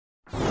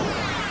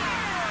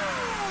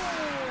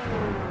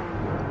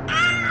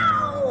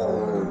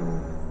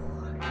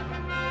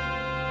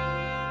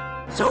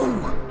So,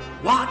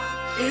 what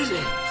is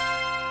it?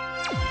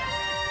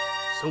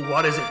 So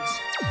what is it?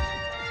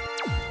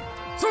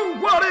 So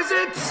what is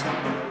it?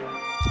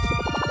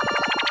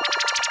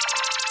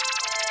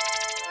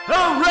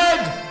 The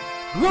Red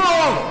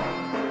Dwarf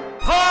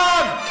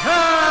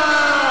Podcast!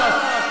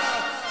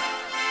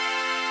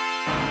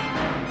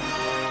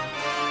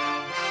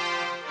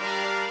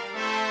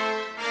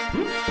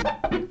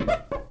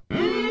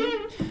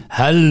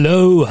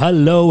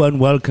 Hello, and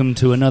welcome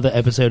to another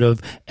episode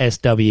of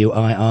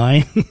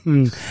SWII.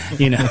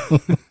 You know,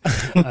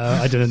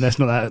 I don't know, that's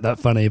not that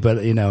funny,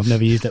 but, you know, I've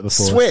never used that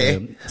before. Swear.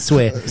 So,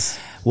 swear.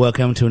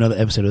 Welcome to another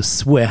episode of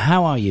Swear.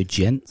 How are you,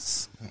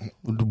 gents?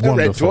 The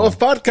Red Dwarf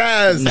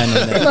Podcast! No.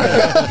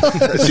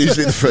 That's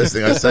usually the first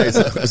thing I say,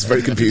 so it's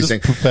very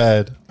confusing. Just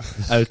prepared.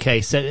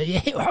 Okay, so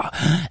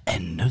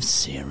end of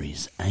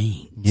Series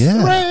 8. Yeah.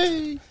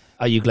 Hooray!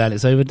 Are you glad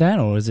it's over, Dan,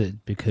 or is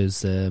it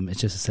because it's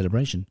just a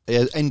celebration?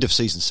 End of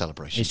season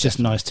celebration. It's just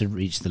nice to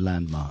reach the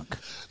landmark.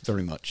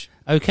 Very much.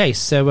 Okay,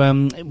 so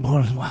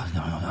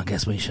I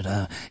guess we should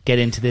get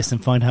into this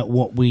and find out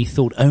what we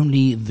thought.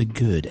 Only the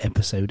Good,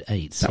 episode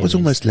 8. That was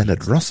almost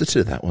Leonard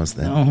Rossiter, that was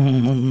then. Oh,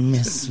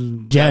 Miss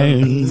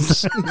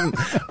Jones.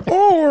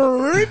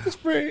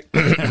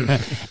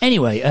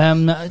 Anyway,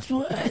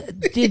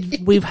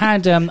 we've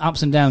had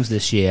ups and downs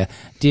this year.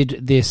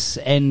 Did this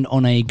end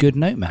on a good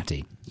note,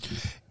 Matty?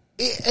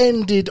 It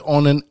ended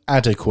on an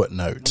adequate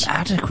note.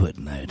 Adequate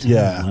note.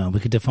 Yeah. Well, we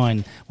could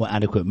define what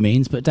adequate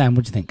means, but Dan,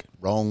 what do you think?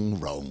 Wrong.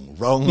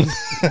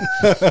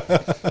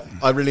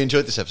 I really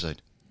enjoyed this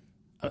episode.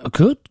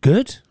 Good.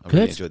 I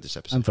really enjoyed this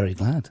episode. I'm very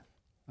glad.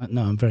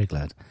 No, I'm very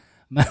glad.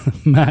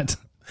 Matt?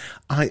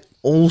 I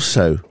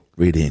also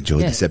really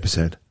enjoyed this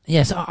episode.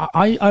 Yes,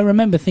 I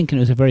remember thinking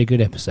it was a very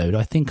good episode.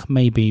 I think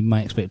maybe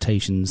my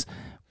expectations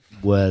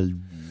were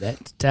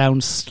let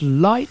down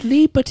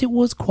slightly, but it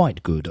was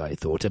quite good, I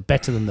thought.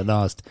 Better than the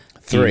last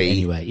three.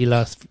 Anyway, the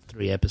last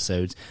 3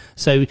 episodes.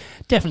 So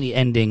definitely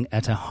ending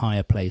at a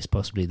higher place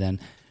possibly than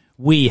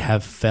we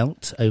have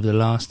felt over the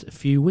last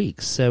few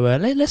weeks. So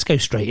let's go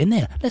straight in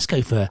there. Let's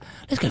go for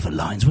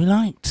lines we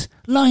liked.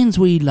 Lines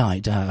we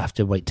liked. I have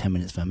to wait 10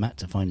 minutes for Matt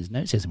to find his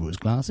notes. He has to brought his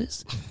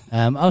glasses.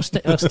 I'll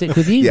stick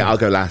with you. Yeah, I'll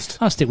go last.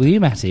 I'll stick with you,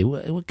 Matty.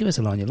 Give us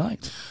a line you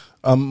liked.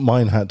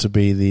 Mine had to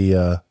be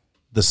the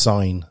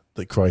sign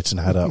that Crichton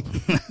had up.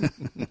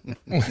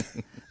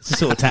 It's the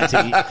sort of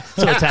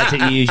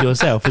tactic you use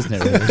yourself, isn't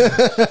it?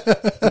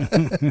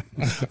 Really?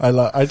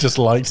 I just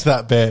liked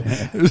that bit.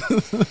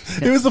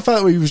 It was the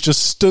fact that he was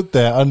just stood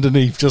there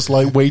underneath, just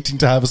like waiting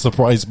to have a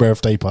surprise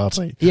birthday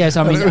party. Yes,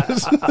 I mean,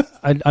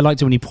 I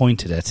liked it when he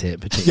pointed at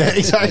it. Yeah,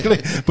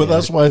 exactly. But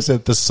that's why I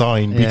said the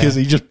sign, because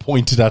he just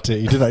pointed at it.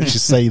 He didn't actually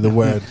say the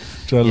word.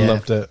 So I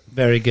loved it.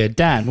 Very good.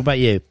 Dan, what about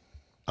you?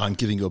 I'm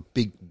giving you a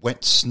big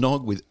wet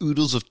snog with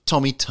oodles of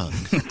Tommy Tongue.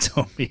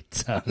 Tommy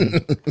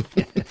Tongue.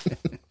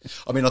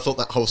 I mean, I thought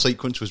that whole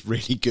sequence was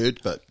really good,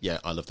 but yeah,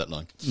 I love that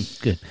line.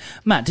 Good.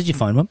 Matt, did you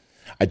find one?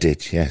 I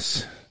did,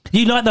 yes.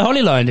 You liked the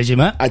Holly line, did you,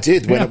 Matt? I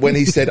did. When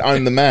he said,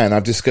 "I'm the man,"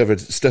 I've discovered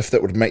stuff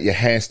that would make your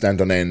hair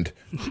stand on end.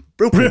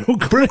 Brew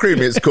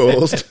cream it's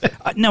called.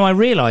 No, I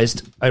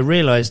realised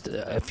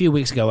a few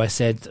weeks ago I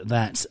said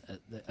that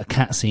a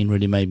cat scene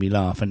really made me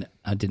laugh, and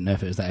I didn't know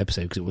if it was that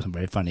episode because it wasn't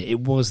very funny.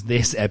 It was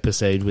this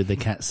episode with the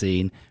cat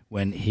scene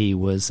when he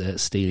was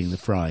stealing the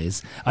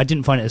fries. I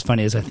didn't find it as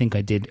funny as I think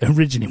I did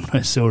originally when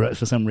I saw it.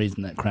 For some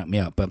reason, that cracked me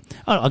up. But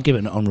I'll give it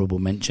an honourable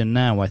mention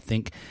now, I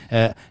think.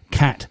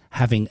 Cat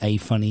having a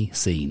funny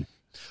scene.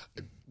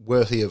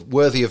 Worthy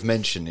of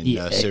mention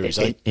in Series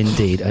 8.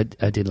 Indeed,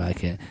 I did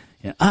like it.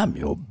 Yeah, I'm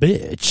your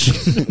bitch.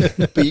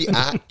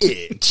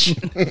 B-I-itch.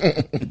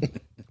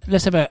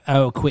 Let's have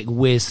a quick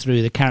whiz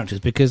through the characters,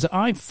 because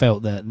I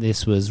felt that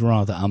this was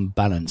rather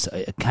unbalanced.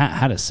 Cat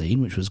had a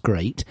scene, which was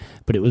great,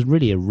 but it was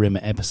really a Rimmer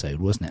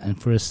episode, wasn't it?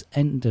 And for an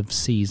end of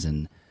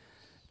season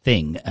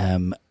thing,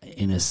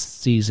 in a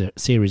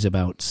series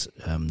about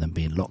them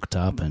being locked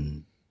up,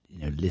 and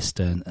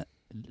Lister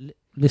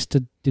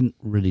didn't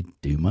really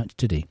do much,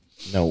 did he?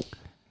 No.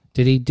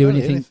 Did he do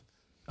anything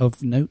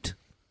of note?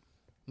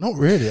 Not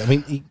really. I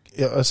mean, he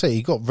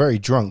got very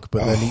drunk,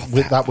 but then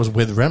that was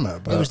with Rimmer.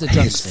 But it was the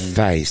drunk his scene.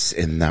 face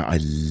in that, I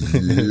loved.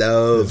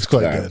 It was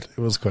quite good. It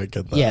was quite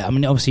good. Though. Yeah, I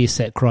mean, obviously you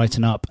set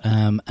Crichton up,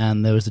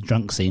 and there was the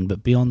drunk scene,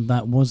 but beyond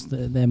that, was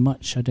there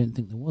much? I don't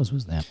think there was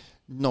there?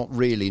 Not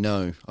really,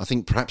 no. I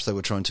think perhaps they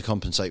were trying to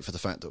compensate for the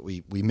fact that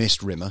we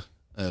missed Rimmer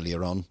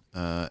earlier on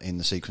in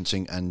the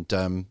sequencing, and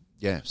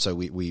so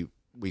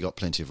we got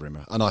plenty of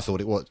Rimmer, and I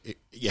thought it was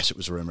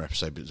a Rimmer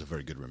episode, but it was a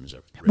very good Rimmer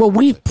episode. Well,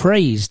 we've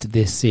praised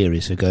this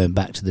series for going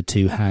back to the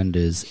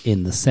two-handers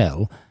in the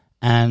cell,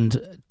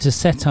 and to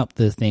set up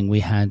the thing, we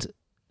had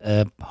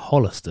a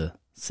Hollister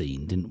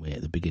scene, didn't we,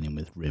 at the beginning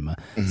with Rimmer?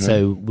 Mm-hmm.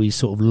 So we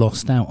sort of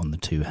lost out on the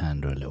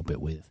two-hander a little bit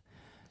with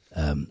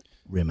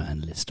Rimmer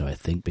and Lister, I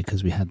think,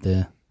 because we had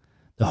the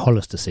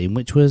Hollister scene,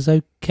 which was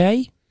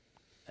okay.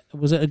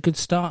 Was it a good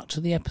start to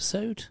the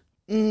episode?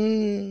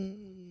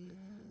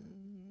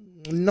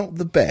 Not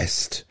the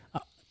best.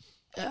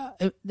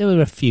 There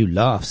were a few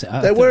laughs.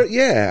 There were,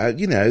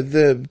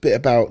 the bit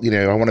about,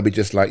 I want to be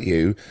just like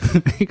you.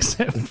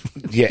 Except,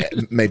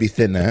 maybe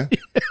thinner.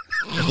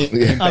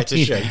 In better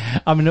shape.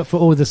 I mean, for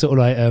all the sort of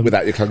like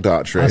without your clogged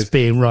arteries. us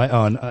being right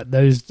on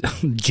those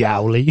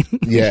jowly.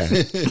 Yeah.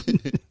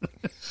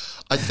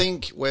 I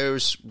think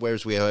whereas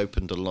we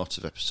opened a lot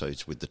of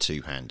episodes with the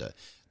two-hander,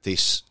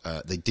 this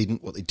what they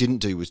didn't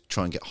do was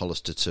try and get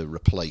Hollister to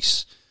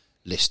replace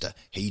Lister.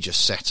 He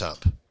just set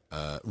up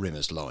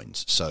Rimmer's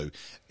lines. So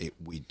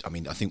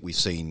I think we've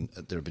seen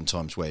there have been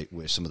times where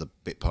some of the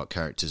bit part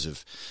characters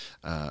have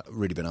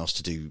really been asked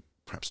to do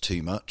perhaps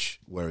too much,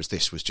 whereas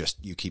this was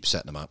just, you keep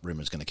setting them up,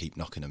 Rimmer's going to keep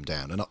knocking them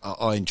down. And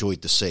I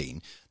enjoyed the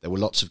scene. There were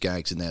lots of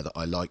gags in there that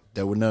I liked.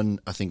 There were none,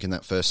 I think, in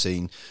that first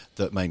scene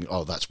that made me,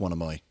 that's one of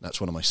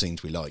my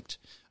scenes we liked,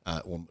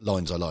 or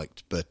lines I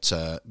liked. But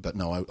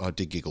no, I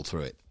did giggle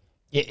through it.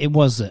 It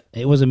was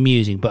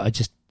amusing, but I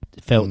just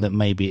felt that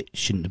maybe it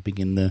shouldn't have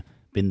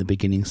been the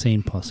beginning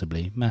scene,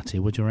 possibly. Matty,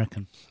 what do you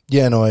reckon?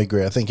 Yeah, no, I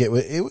agree. I think it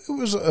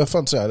was a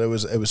fun scene. It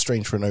was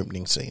strange for an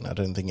opening scene. I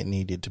don't think it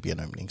needed to be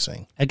an opening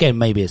scene. Again,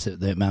 maybe it's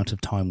the amount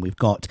of time we've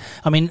got.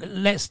 I mean,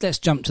 let's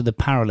jump to the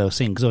parallel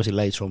scene, because obviously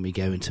later on we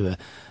go into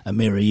a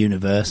mirror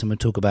universe and we'll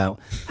talk about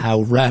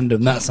how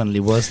random that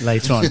suddenly was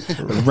later on.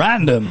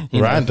 Random.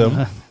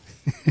 Random.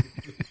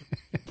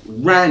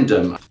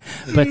 Random.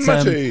 But,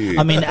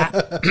 I mean,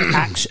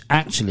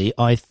 actually,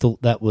 I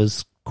thought that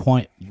was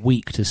quite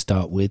weak to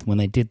start with when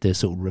they did the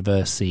sort of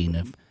reverse scene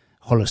of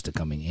Hollister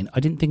coming in. I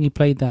didn't think he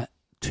played that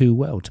too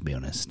well, to be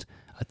honest.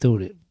 I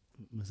thought it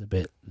was a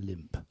bit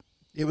limp.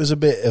 It was a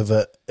bit of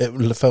it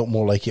felt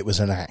more like it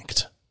was an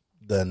act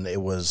than it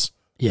was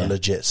a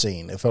legit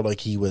scene. It felt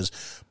like he was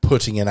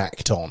putting an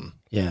act on.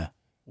 Yeah.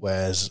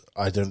 Whereas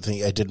I don't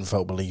think it didn't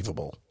felt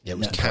believable. Yeah, it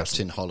was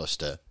Captain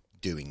Hollister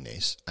doing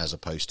this, as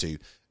opposed to,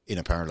 in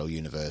a parallel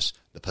universe,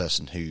 the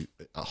person who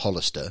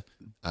Hollister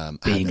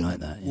being like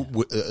that,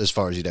 as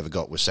far as he'd ever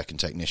got, was second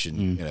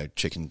technician,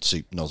 chicken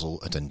soup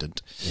nozzle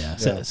attendant. Yeah.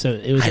 So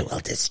it was. I will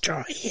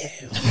destroy you.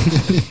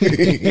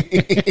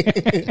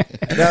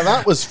 Now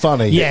that was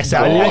funny. Yes.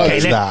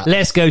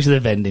 Let's go to the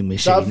vending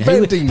machine.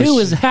 Who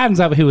was hands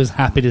up? Who was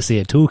happy to see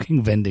a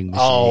talking vending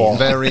machine? Oh,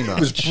 very much.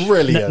 It was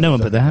brilliant. No one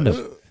put their hand up.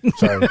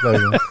 Sorry.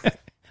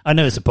 I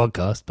know it's a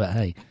podcast, but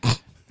hey.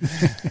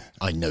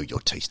 I know your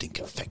taste in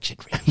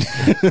confectionery.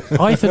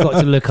 I forgot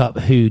to look up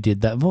who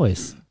did that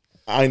voice.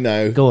 I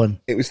know. Go on.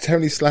 It was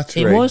Tony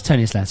Slattery. It was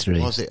Tony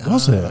Slattery. Was it?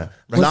 Was it?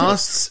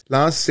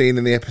 Last scene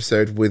in the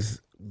episode with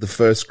the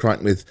first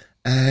Crichton with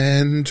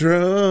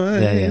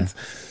Android. Yeah.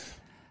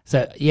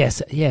 So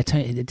yes,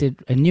 Tony did.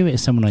 I knew it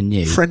as someone I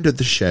knew. Friend of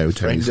the show,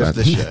 Tony Friend of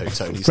the Slattery.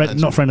 show, Tony Slattery.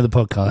 Not friend of the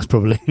podcast,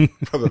 probably.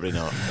 Probably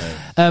not.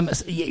 No.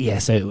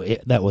 So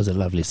that was a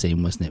lovely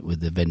scene, wasn't it,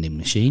 with the vending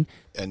machine?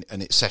 And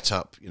it set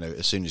up,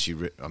 as soon as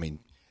you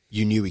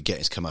knew he'd get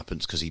his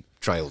comeuppance because he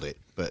trailed it.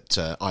 But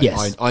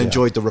I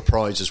enjoyed the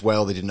reprise as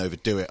well. They didn't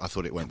overdo it. I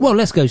thought it went well.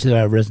 Let's go to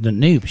our resident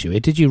noob, shall we?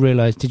 Did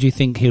you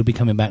think he'll be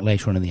coming back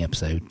later on in the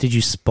episode? Did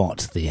you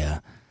spot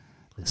the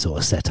sort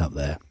of setup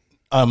there?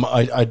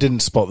 I didn't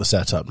spot the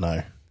setup.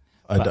 No.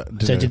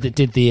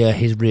 Did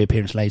his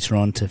reappearance later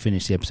on to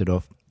finish the episode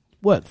off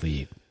work for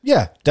you?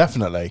 Yeah,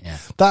 definitely. Yeah.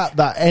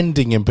 That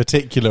ending in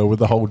particular with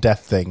the whole death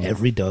thing.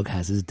 Every dog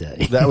has his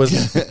day. That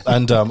was,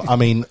 and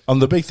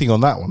the big thing on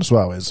that one as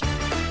well is,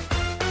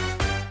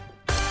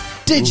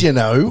 did you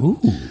know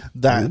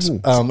that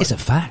it's a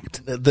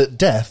fact that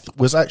Death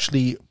was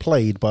actually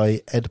played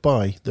by Ed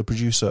Bye, the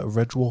producer of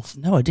Red Dwarf?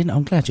 No, I didn't.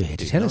 I'm glad you're here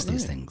to tell us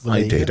these things.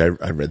 I did.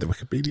 I read the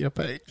Wikipedia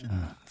page.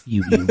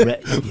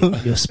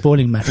 You're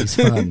spoiling Matty's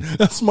fun.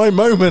 That's my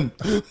moment.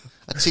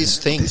 That's his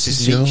thing. This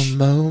is your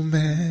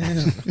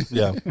moment.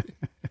 Yeah.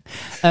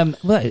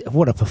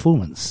 What a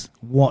performance!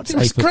 What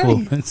a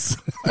performance!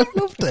 I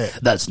loved it.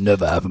 That's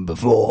never happened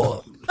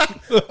before.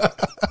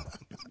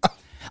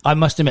 I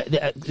must admit,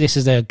 this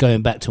is a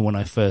going back to when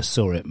I first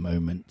saw it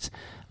moment.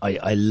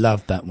 I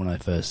loved that when I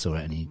first saw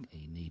it, and he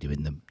kneed him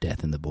in the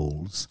death in the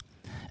balls.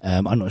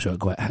 I'm not sure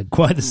it had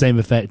quite the same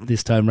effect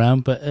this time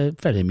round, but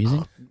fairly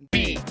amusing.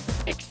 Be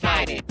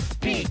excited.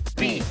 Be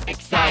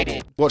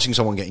excited. Watching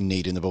someone getting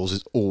kneed in the balls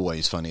is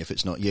always funny if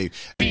it's not you.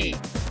 Be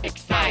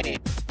excited.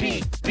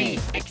 Be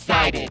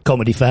excited.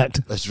 Comedy fact.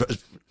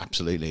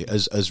 Absolutely.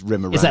 As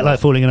Rimmer Is that like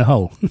falling in a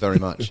hole? Very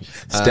much.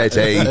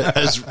 Steady.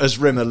 As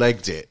Rimmer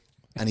legged it,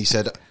 and he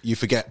said, "You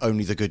forget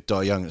only the good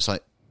die young." It's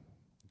like,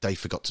 they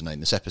forgot to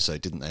name this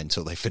episode, didn't they,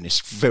 until they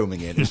finished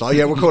filming it. It's like,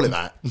 yeah, we'll call it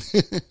that.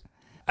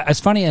 As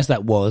funny as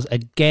that was,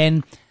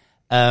 again,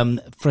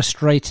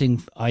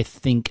 frustrating, I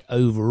think,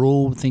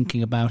 overall,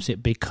 thinking about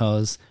it,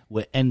 because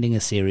we're ending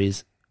a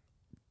series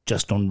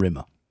just on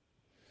Rimmer.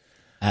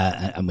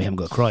 And we haven't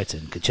got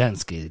Crichton,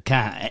 Kachansky,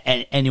 Kat,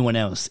 anyone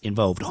else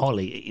involved.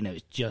 Holly,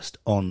 it's just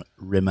on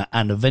Rimmer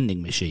and a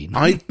vending machine.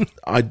 I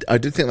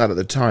did think that at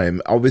the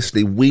time.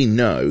 Obviously, we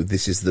know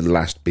this is the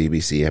last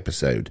BBC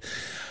episode.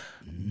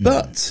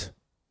 But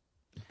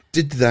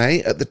did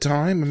they at the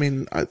time? I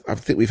mean, I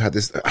think we've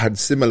had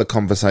similar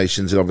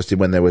conversations, obviously,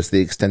 when there was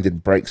the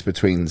extended breaks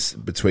between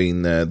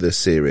the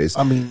series.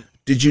 I mean,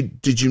 Did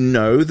you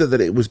know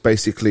that it was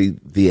basically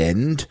the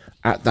end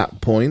at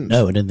that point?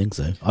 No, I don't think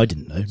so. I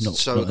didn't know.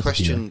 So not a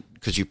question,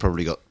 because you've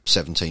probably got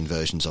 17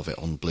 versions of it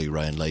on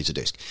Blu-ray and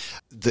Laserdisc.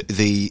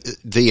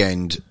 The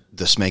end,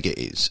 the Smegma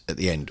is at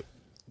the end.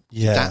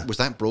 Yeah. Was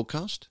that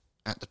broadcast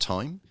at the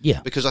time?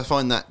 Yeah. Because I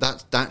find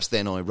that's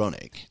then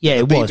ironic. Yeah,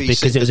 it was, BBC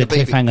because it was a the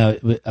BBC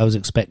cliffhanger I was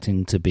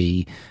expecting to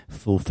be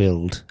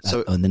fulfilled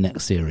on the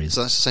next series.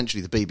 So that's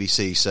essentially the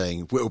BBC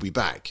saying, we'll be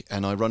back.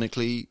 And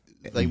ironically,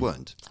 they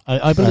weren't.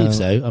 I believe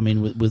so. I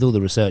mean, with all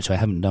the research I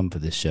haven't done for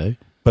this show.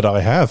 But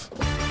I have.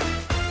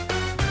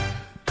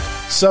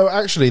 So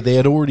actually, they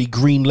had already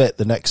greenlit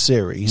the next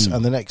series,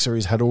 and the next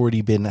series had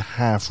already been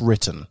half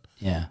written.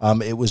 Yeah.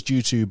 It was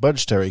due to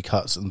budgetary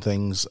cuts and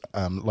things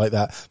like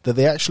that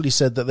they actually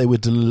said that they were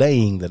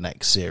delaying the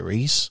next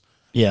series.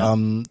 Yeah.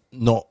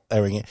 Not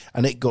airing it,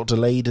 and it got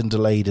delayed and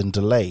delayed and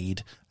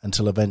delayed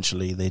until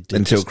eventually they did.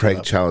 Until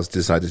Craig Charles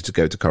decided to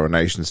go to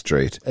Coronation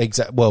Street.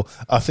 Exactly. Well,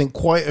 I think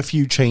quite a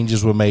few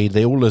changes were made.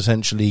 They all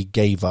essentially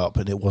gave up,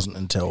 and it wasn't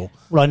until.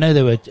 Well, I know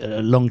they were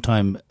a long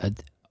time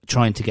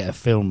trying to get a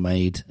film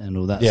made and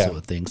all that sort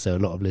of thing. So a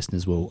lot of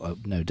listeners will,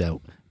 no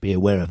doubt, be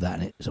aware of that.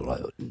 And it sort of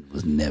like it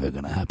was never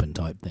going to happen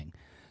type thing.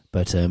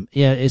 But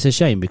yeah, it's a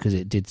shame because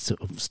it did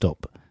sort of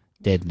stop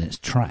dead in its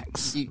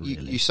tracks.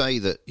 You say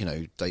that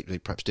they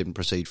perhaps didn't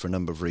proceed for a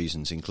number of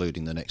reasons,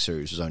 including the next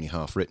series was only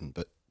half written,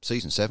 but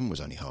season 7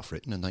 was only half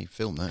written, and they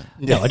filmed that.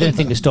 No, I don't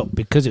think it stopped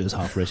because it was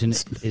half written.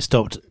 It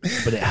stopped,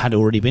 but it had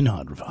already been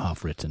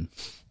half written.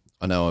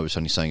 I know. I was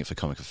only saying it for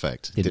comic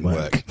effect. It Didn't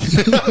work.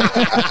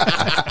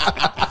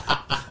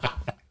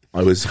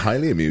 I was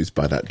highly amused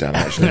by that, Dan,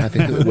 actually. I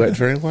think it worked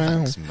very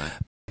well.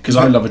 Because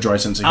I love a dry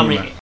sense of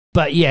humour.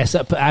 But yes,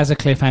 but as a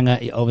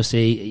cliffhanger,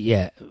 obviously,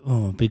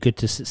 it'd be good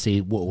to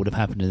see what would have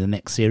happened in the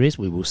next series.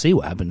 We will see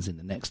what happens in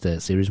the next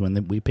series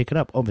when we pick it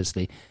up,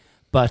 obviously.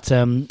 But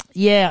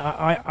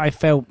I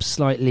felt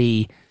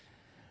slightly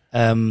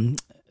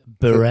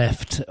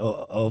bereft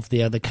of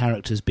the other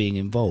characters being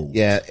involved.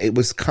 Yeah, it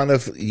was kind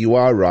of, you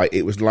are right,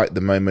 it was like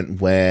the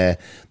moment where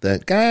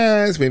the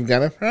guys, we've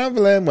got a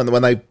problem,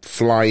 when they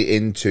fly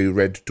into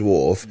Red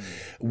Dwarf,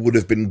 would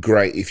have been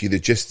great if you'd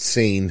have just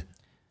seen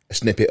a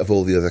snippet of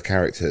all the other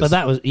characters. But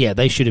that was,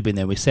 they should have been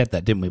there. We said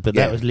that, didn't we? But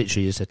that was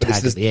literally just a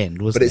tag at the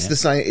end, wasn't it? But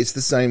it's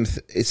the same,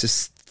 it's a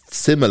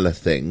similar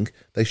thing.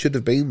 They should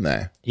have been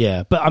there.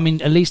 Yeah, but I mean,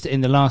 at least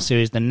in the last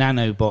series, the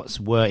nanobots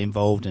were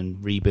involved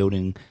in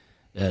rebuilding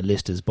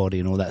Lister's body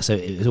and all that, so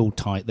it was all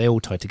tight. They all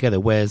tied together.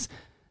 Whereas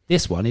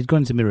this one, he'd gone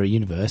into Mirror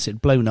Universe,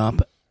 it'd blown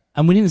up,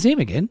 and we didn't see him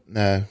again.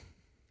 No,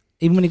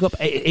 even when he got,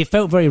 it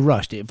felt very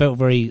rushed. It felt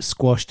very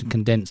squashed and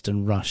condensed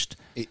and rushed.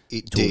 It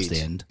towards did.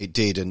 The end. It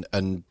did,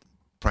 and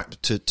perhaps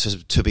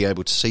to be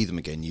able to see them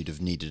again, you'd have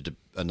needed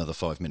another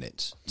 5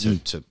 minutes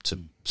to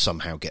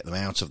somehow get them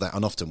out of that.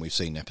 And often we've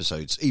seen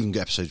episodes, even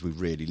episodes we've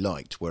really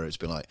liked, where it's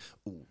been like,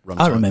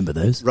 I remember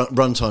those.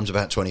 Run time's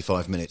about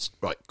 25 minutes.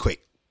 Right,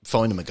 quick.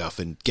 Find a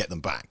MacGuffin, get them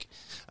back,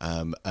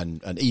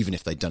 and even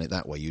if they'd done it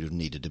that way, you'd have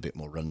needed a bit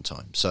more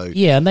runtime. So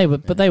and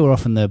they were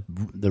often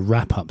the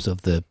wrap ups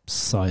of the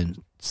science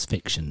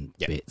fiction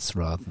bits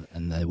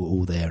and they were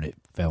all there, and it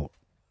felt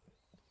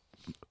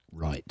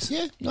right.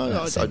 Yeah,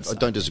 no, I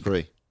don't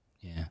disagree.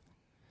 Yeah.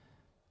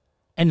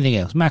 Anything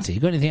else, Matty? You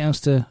got anything else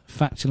to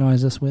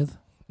factualise us with?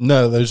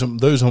 No,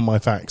 those are my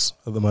facts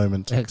at the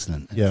moment.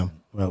 Excellent. Yeah.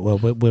 Well,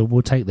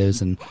 we'll take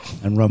those and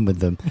run with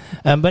them.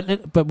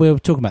 But we'll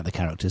talk about the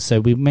characters. So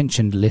we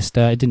mentioned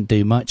Lister. It didn't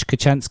do much.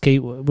 Kachansky,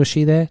 was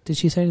she there? Did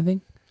she say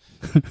anything?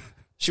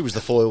 She was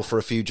the foil for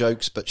a few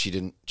jokes, but she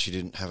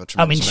didn't have a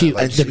tremendous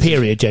amount of the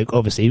period joke,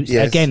 obviously.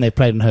 Yes. Again, they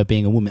played on her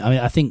being a woman. I mean,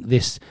 I think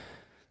this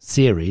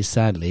series,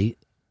 sadly,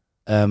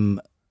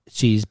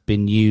 she's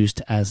been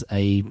used as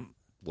a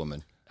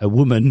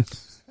woman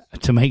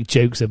to make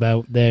jokes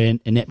about their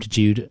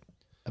ineptitude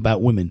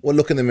about women. Well,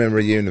 look in the Mirror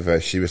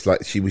Universe. She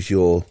was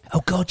your.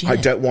 Oh God, yeah. I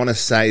don't want to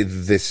say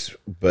this,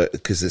 but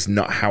because it's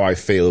not how I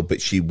feel.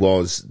 But she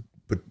was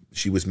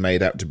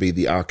made out to be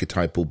the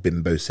archetypal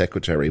bimbo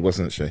secretary,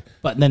 wasn't she?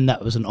 But then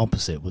that was an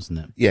opposite, wasn't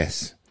it?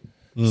 Yes.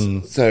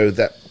 So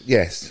that,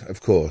 yes,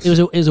 of course. It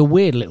was a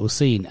weird little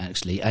scene,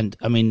 actually. And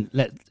I mean,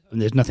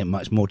 there's nothing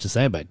much more to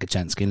say about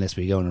Kachansky unless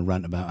we go on a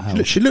rant about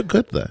how she looked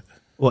good though.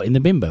 What, in the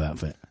bimbo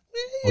outfit,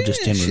 or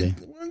just generally?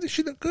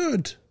 She looked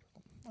good.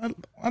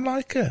 I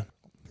like her.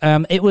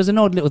 It was an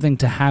odd little thing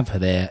to have her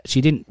there.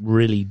 She didn't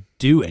really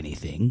do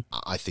anything.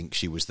 I think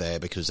she was there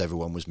because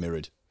everyone was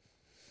mirrored,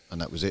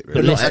 and that was it. But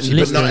Really.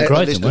 Lister and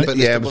Crichton,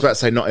 I was about to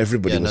say not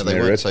everybody was they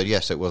mirrored. weren't. So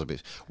yes, it was a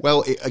bit.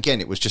 Well,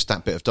 it was just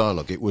that bit of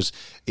dialogue. It was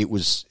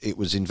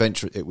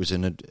adventure. It was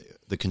in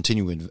the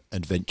continuing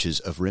adventures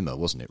of Rimmer,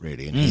 wasn't it?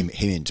 Really, and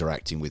him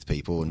interacting with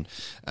people, and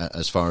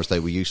as far as they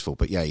were useful.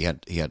 But yeah, he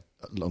had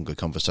longer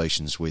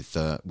conversations with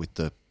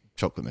the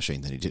chocolate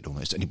machine than he did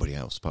almost anybody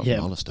else, apart from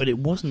Hollister. But it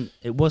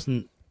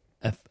wasn't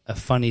a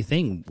funny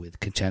thing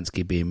with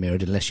Kachansky being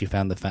mirrored, unless you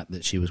found the fact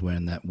that she was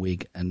wearing that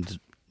wig and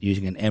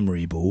using an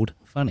emery board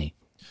funny.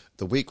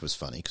 The wig was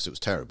funny because it was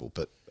terrible,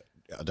 but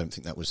I don't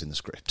think that was in the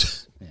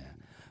script. Yeah.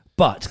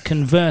 But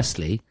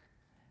conversely,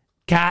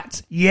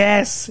 Cat,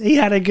 yes, he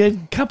had a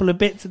good couple of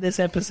bits in this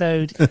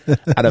episode.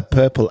 And a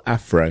purple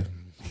afro.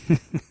 You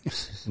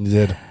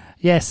did.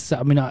 Yes,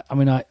 I mean,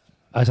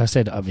 as I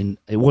said,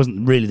 it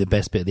wasn't really the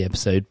best bit of the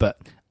episode, but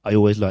I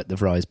always liked the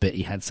Fries bit.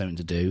 He had something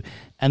to do,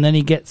 and then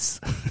he gets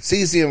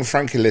Cesium,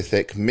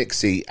 frankylithic,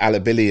 mixy,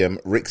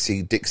 allobilium,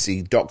 rixy,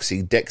 dixy,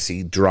 doxy,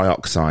 dexy,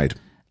 dryoxide.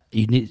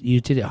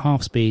 You did it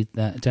half speed.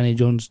 That Danny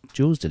Jules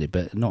did it,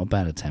 but not a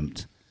bad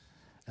attempt.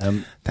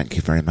 Thank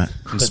you very much.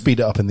 And speed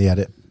it up in the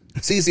edit.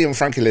 Cesium,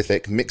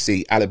 frankylithic,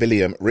 mixy,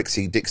 allobilium,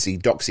 rixy, dixy,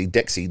 doxy,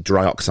 dexy,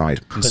 dryoxide.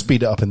 And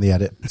speed it up in the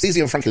edit.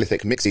 Cesium,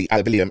 frankylithic, mixy,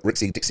 allobilium,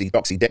 rixy, dixy,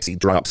 doxy, dexy,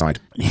 dryoxide.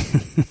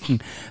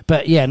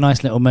 But yeah,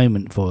 nice little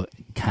moment for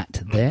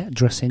Cat there,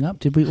 dressing up.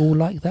 Did we all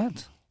like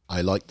that?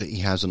 I like that he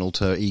has an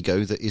alter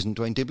ego that isn't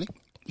Dwayne Dibley.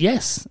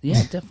 Yes,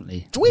 yeah,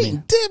 definitely.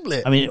 Dwayne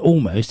Dibley. I mean,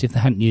 almost, if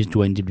they hadn't used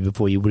Dwayne Dibley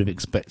before, you would have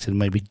expected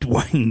maybe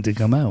Dwayne to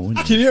come out,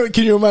 wouldn't you?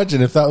 Can you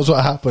imagine if that was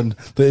what happened?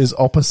 That his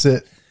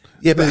opposite...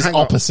 Yeah, but his hang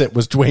on. opposite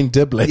was Dwayne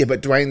Dibley. Yeah,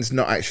 but Dwayne's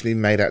not actually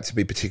made out to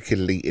be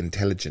particularly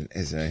intelligent,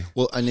 is he?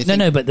 Well, and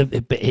But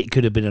it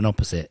could have been an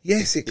opposite.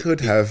 Yes, it could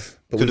have.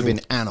 But could have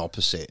been an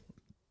opposite.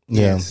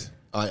 Yeah. Yes.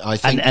 I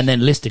think, And then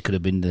Lister could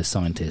have been the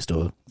scientist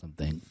or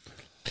something.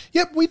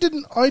 Yep, we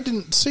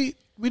didn't see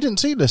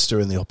Lister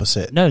in the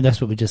opposite. No, that's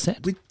what we just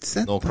said. We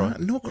said Nor that.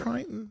 Crichton. Nor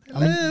Crichton. I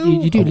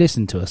mean, you do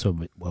listen to us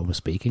while we're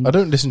speaking. I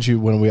don't listen to you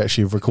when we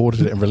actually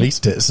recorded it and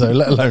released it, so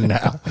let alone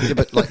now. yeah,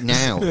 but like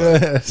now,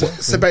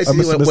 So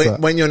basically,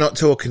 when you're not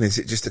talking, is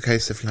it just a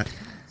case of like...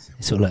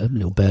 It's sort of like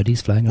little birdies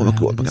flying around.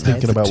 look what in we're his gonna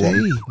head. Thinking about what,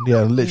 tea.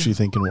 yeah, literally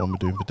thinking what I'm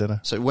doing for dinner.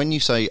 so when you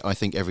say I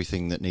think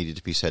everything that needed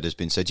to be said has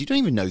been said, you don't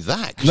even know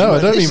that. 'cause No, you I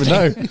weren't don't even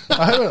listening.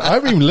 know. I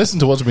haven't even listened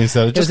to what's been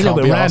said. It It was just a little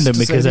can't bit be asked random to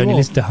say because I only anymore.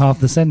 listened to half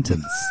the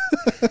sentence.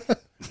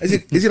 Is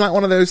it like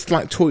one of those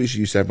like toys you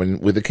used to have when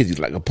with the kids,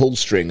 like a pull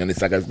string, and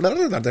it's like a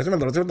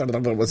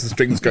what's the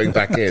strings going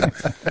back in?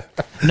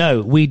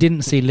 No, we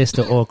didn't see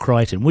Lister or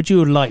Crichton. Would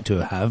you like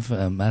to have,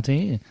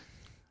 Matty?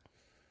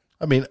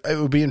 I mean, it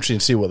would be interesting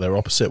to see what their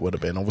opposite would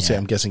have been. Obviously, Yeah.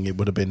 I'm guessing it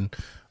would have been...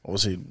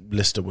 Obviously,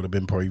 Lister would have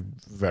been probably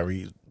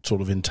very sort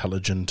of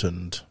intelligent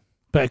and...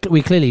 But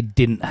we clearly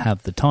didn't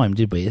have the time,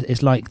 did we?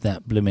 It's like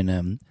that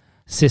blooming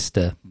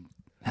sister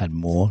had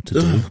more to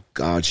do. Oh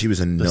God, she was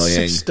The annoying.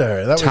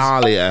 sister, that was...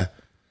 Talia.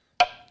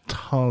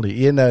 Talia.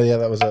 Yeah, no, yeah,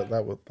 that was...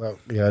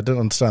 yeah, I don't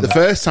understand The that.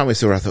 first time we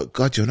saw her, I thought,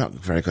 God, you're not a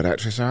very good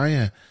actress, are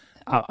you?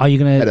 Are you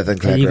going Better than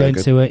Claire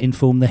Grogan. to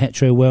inform the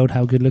hetero world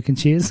how good looking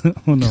she is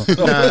or not?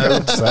 No,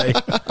 Say.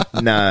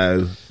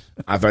 no.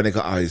 I've only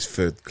got eyes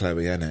for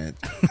Chloe Ennett.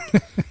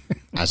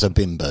 As a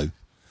bimbo.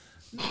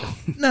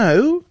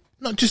 No,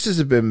 not just as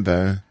a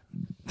bimbo.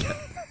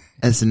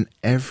 As an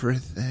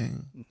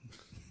everything.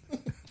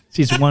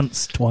 She's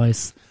once,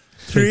 twice,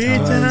 three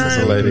times. As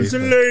a lady.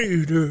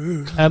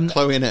 later.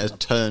 Chloe Annette has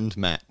turned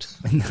Matt.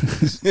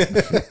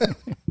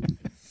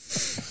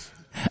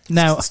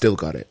 Now, Still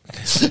got it.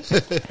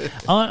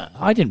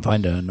 I didn't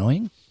find her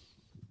annoying.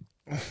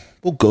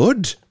 Well,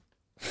 good.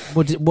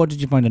 What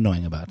did you find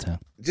annoying about her?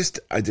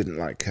 I didn't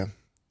like her.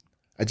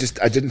 I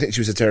didn't think she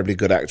was a terribly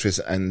good actress,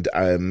 and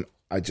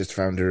I just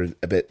found her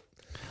a bit...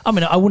 I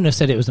mean, I wouldn't have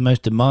said it was the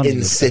most demanding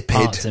Insipid.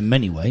 of parts in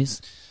many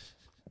ways.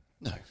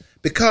 No.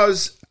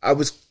 Because I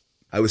was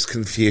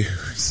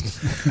confused.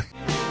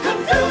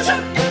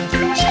 Confusion.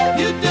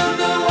 You don't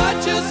know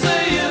what you're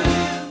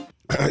saying.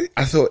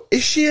 I thought,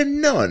 is she a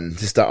nun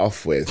to start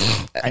off with?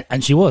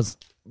 And she was.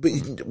 But,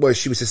 well,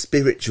 she was a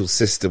spiritual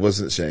sister,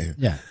 wasn't she?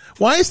 Yeah.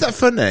 Why is that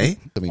funny?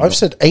 I mean, I've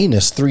said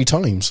anus 3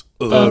 times.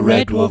 A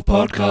Red Dwarf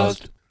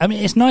podcast. I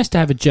mean, it's nice to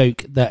have a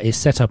joke that is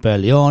set up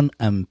early on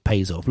and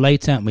pays off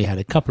later. And we had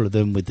a couple of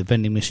them with the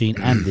vending machine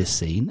and this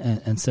scene.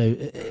 And so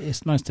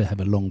it's nice to have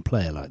a long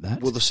player like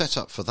that. well, the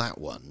setup for that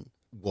one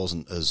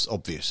wasn't as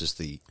obvious as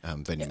the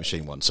vending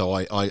machine one, so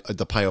I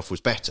the payoff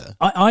was better.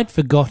 I'd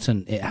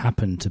forgotten it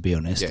happened, to be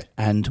honest. Yeah.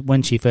 And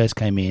when she first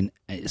came in,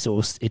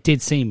 it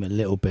did seem a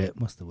little bit,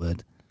 what's the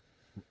word?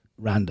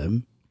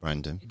 Random.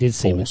 Random. It did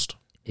seem Forced.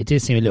 It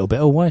did seem a little bit,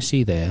 oh, why is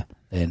she there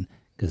then?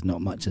 Because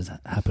not much has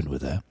happened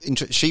with her.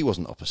 She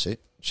wasn't opposite.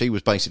 She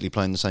was basically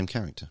playing the same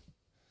character.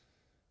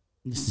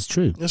 This is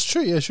true. It's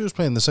true, yeah, she was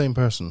playing the same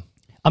person.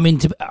 I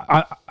mean,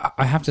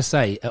 I have to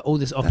say, all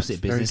this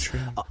opposite That's very business, true.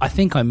 I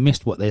think I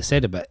missed what they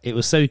said about it. It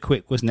was so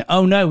quick, wasn't it?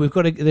 Oh, no, we've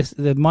got to,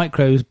 the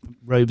microbes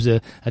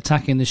are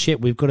attacking the ship.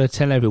 We've got to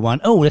tell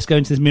everyone, oh, let's go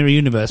into this mirror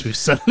universe we've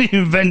suddenly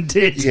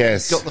invented.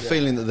 Yes. Got the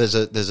feeling that there's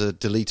a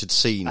deleted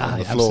scene on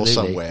the floor absolutely.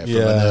 somewhere from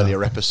Yeah. an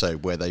earlier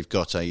episode where they've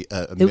got a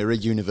mirror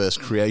universe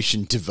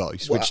creation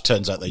device, which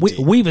turns out they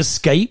did. We've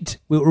escaped.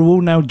 We're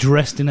all now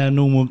dressed in our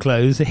normal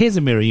clothes. Here's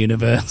a mirror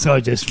universe I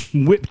just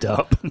whipped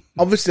up.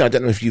 Obviously, I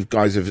don't know if you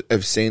guys have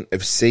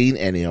seen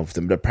any of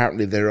them, but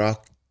apparently there are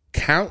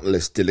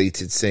countless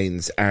deleted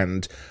scenes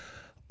and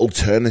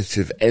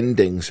alternative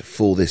endings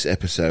for this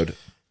episode.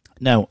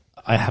 Now,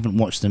 I haven't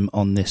watched them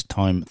on this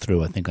time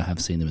through. I think I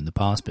have seen them in the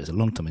past, but it's a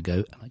long time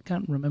ago, and I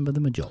can't remember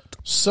them a jot.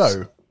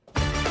 So,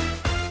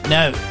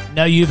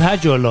 No, you've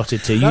had your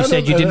allotted two. You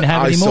said you didn't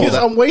have I any saw more. Because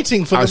I'm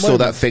waiting for the I saw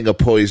moment. that finger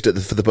poised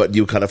for the button.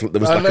 You kind of there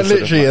was like a sort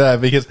literally of, there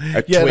because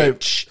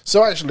twitch.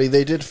 So actually,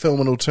 they did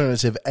film an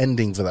alternative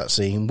ending for that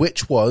scene,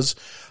 which was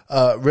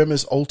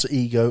Rimmer's alter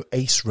ego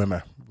Ace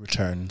Rimmer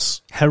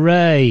returns.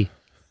 Hooray!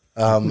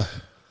 At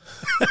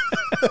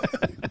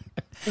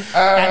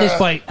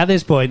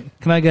this point,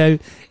 can I go?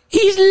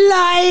 He's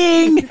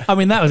lying. I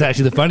mean, that was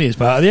actually the funniest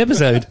part of the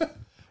episode.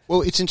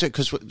 Well, it's interesting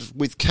because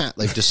with Cat,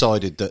 they've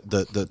decided that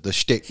the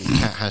shtick with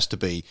Cat has to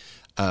be,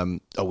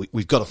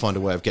 we've got to find a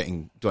way of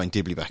getting Dwayne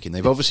Dibley back in.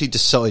 They've obviously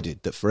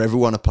decided that for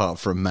everyone apart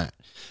from Matt,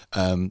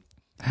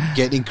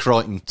 getting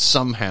Crichton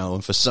somehow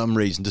and for some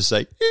reason to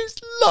say, he's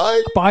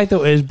lying. But I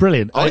thought it was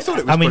brilliant. I thought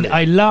it was brilliant.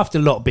 I laughed a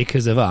lot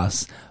because of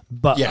us,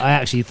 but Yeah. I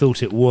actually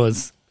thought it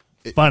was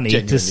funny to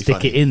Genuinely stick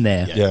funny. it in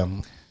there.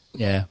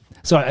 Yeah.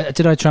 Sorry,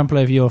 did I trample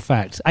over your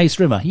fact? Ace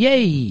Rimmer,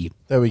 yay!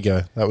 There we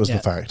go. That was Yeah.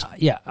 the fact.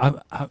 I'm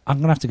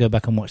going to have to go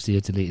back and watch the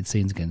deleted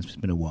scenes again. It's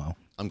been a while.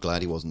 I'm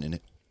glad he wasn't in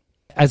it.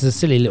 As a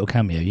silly little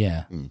cameo,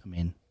 yeah. I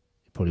mean,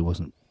 it probably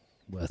wasn't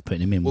worth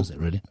putting him in, was it,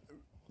 really?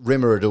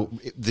 Rimmer,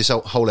 this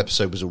whole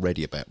episode was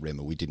already about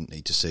Rimmer. We didn't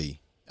need to see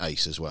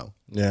Ace as well.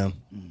 Yeah.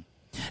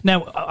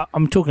 Now,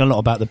 I'm talking a lot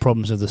about the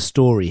problems of the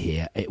story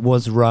here. It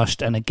was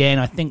rushed, and again,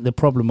 I think the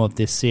problem of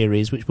this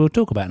series, which we'll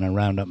talk about in a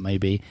roundup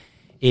maybe,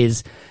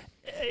 is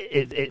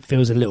it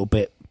feels a little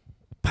bit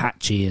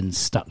patchy and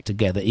stuck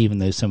together, even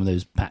though some of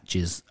those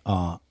patches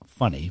are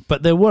funny.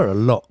 But there were a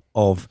lot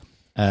of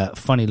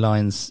funny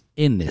lines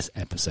in this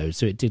episode,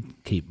 so it did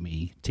keep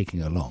me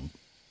ticking along.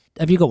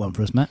 Have you got one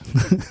for us, Matt?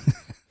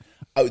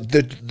 Oh,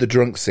 the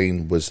drunk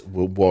scene was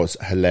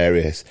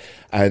hilarious,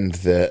 and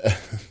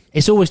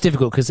It's always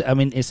difficult because, I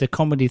mean, it's a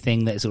comedy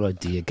thing that's sort of,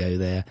 do you go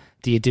there?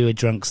 Do you do a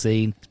drunk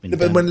scene? It's been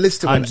done when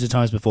Lister hundreds of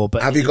times before.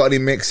 But have you got any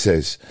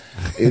mixers?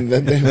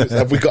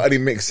 Have we got any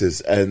mixers?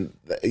 And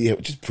yeah,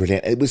 just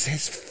brilliant. It was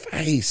his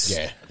face.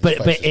 Yeah. But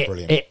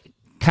it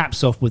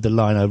caps off with the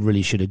line I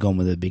really should have gone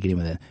with at the beginning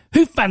with it.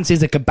 Who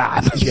fancies a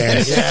kebab?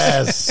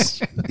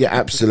 Yes. Yeah,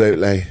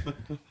 absolutely.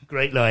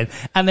 Great line.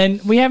 And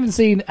then we haven't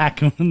seen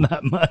Ackerman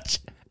that much.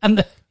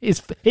 And his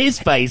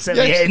face at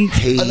the end.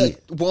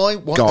 Why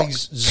got they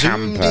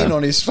zoomed camper. in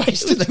on his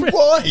face? Did they?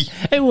 Why?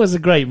 It was a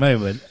great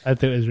moment. I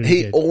thought it was really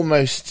He good.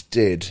 almost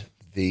did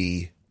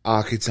the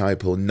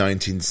archetypal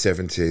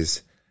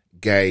 1970s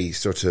gay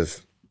sort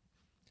of,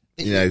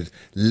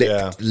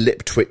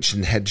 lip twitch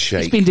and head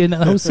shake. He's been doing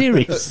that the whole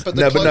series. But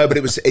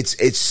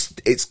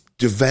it's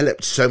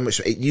developed so much.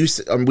 It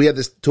used to, and we had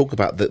this talk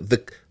about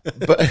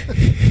but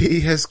he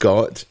has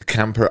got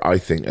camper, I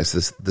think, as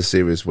the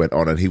series went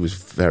on, and he was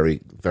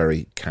very,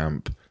 very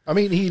camp. I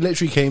mean, he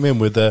literally came in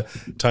with the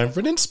time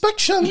for an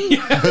inspection.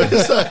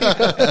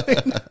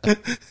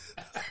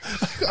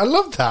 I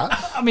love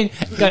that. I mean,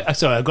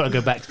 sorry, I've got to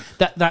go back.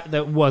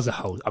 That was a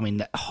whole. I mean,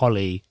 that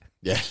Holly.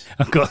 Yeah.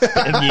 I've got a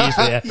bit of news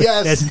there.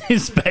 Yes. There's an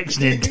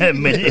inspection in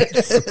 10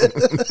 minutes.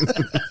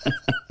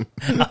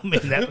 I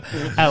mean,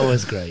 that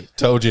was great.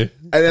 Told you.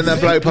 And then that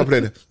bloke popping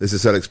in. This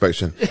is an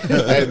inspection.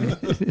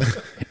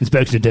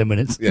 Inspection in 10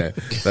 minutes. Yeah,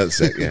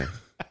 that's it. Yeah.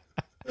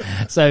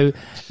 So,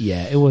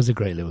 yeah, it was a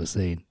great little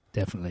scene.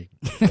 Definitely.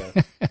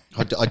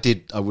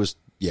 I was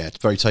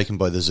very taken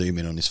by the zoom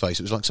in on his face.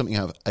 It was like something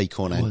out of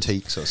Acorn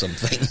Antiques or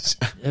something.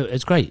 It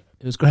was great.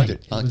 It was great.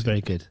 It was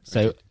very good.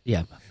 So,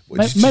 yeah.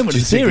 Moment of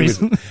the series.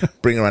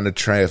 Bring around a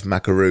tray of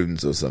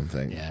macaroons or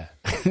something. Yeah.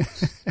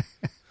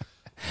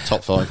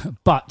 Top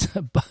 5. But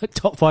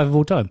top 5 of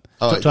all time.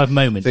 Top 5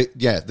 moment.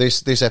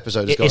 This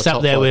episode has got It's a up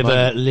top there 5 with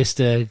moment.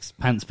 Lister's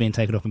pants being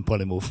taken off in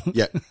polymorph.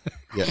 Yeah.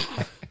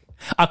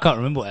 I can't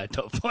remember what our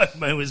top 5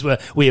 moments were.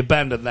 We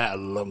abandoned that a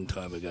long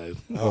time ago.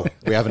 Oh,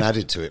 we haven't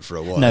added to it for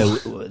a while. No.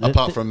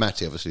 Apart from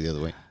Matty, obviously, the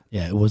other week.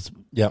 Yeah, it was.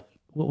 Yeah.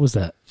 What was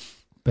that?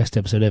 Best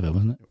episode ever,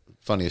 wasn't it?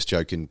 Funniest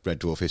joke in Red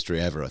Dwarf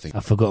history ever, I think.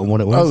 I've forgotten what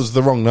it was. That was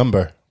the wrong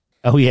number.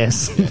 Oh,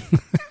 yes.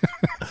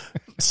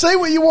 Say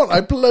what you want.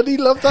 I bloody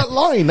love that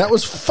line. That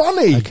was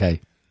funny.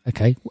 Okay.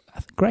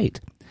 Great.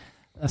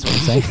 That's what I'm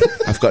saying.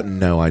 I've got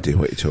no idea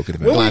what you're talking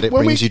about. Glad it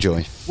brings you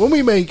joy. When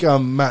we make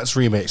Matt's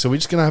remix, are we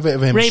just going to have a bit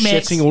of him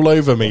shitting all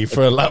over me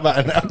for about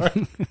an hour?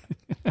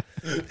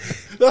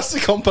 That's the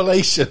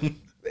compilation.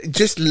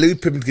 Just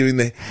loop him doing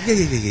the.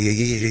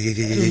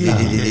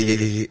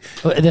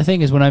 Well, the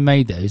thing is, when I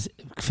made those,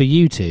 for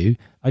you two,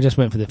 I just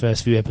went for the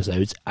first few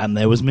episodes and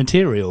there was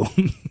material.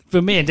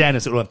 For me and Dan,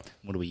 it's sort of like,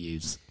 what do we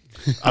use?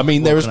 I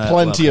mean, there is can I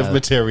plenty work of out?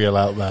 material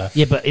out there.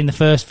 Yeah, but in the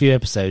first few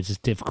episodes, it's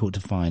difficult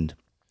to find.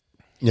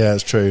 Yeah,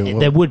 it's true.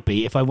 There would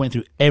be, if I went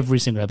through every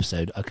single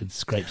episode, I could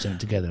scrape something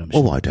together, I'm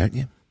Well, sure. why don't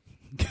you?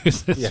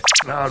 Because it's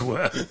hard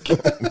work.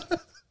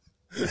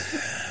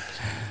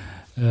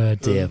 Oh,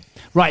 dear.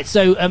 Right,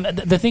 so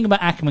the thing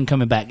about Ackerman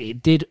coming back,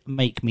 it did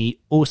make me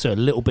also a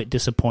little bit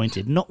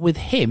disappointed. Not with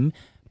him,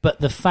 but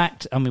the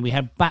fact, I mean, we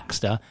had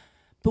Baxter,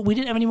 but we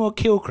didn't have any more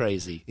Kill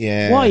Crazy.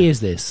 Yeah. Why is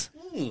this?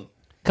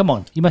 Come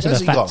on, you must Where's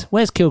have he a fact. gone?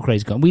 Where's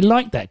Kilcraze gone? We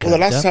like that Well,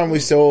 character. the last time we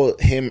saw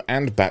him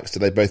and Baxter,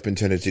 they've both been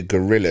turned into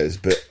gorillas,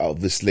 but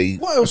obviously...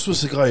 What else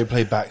was the guy who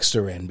played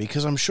Baxter in?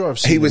 Because I'm sure I've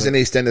seen He was him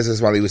in EastEnders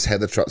as well. He was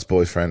Heather Trott's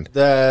boyfriend.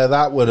 there.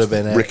 That would have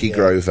been it. Ricky yeah.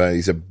 Grover,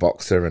 he's a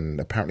boxer and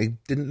apparently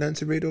didn't learn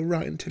to read or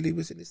write until he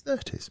was in his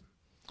 30s.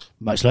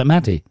 Much like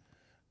Maddie.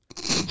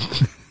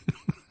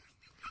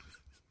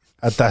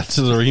 Add that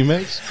to the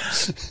remakes.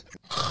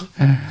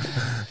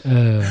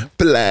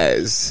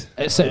 Blaze.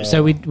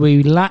 So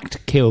we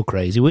lacked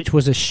Kilcrazy, which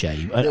was a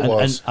shame. It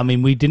was. And, I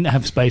mean, we didn't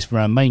have space for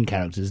our main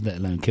characters, let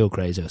alone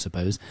Kilcrazy, I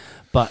suppose.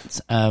 But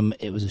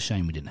it was a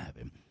shame we didn't have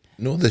him.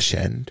 Nor the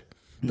Shend.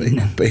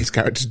 But his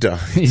character died.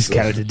 His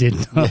character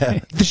didn't. Yeah.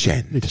 The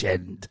Shend. The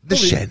Shend. The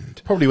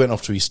Shend. Probably went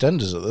off to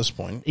EastEnders at this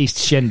point. East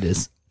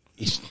Shenders.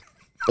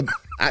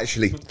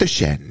 Actually, the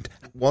Shend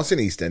was in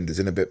EastEnders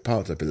in a bit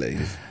part, I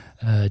believe.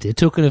 Dear.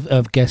 Talking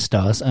of guest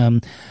stars,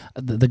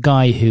 the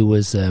guy who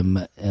was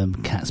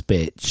Cat's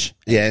bitch,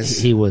 Yes.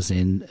 he was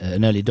in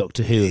an early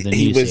Doctor Who of the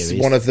He new was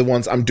series. one of the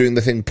ones, I'm doing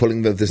the thing,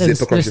 pulling the zip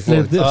across your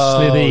forehead.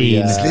 Slitheen.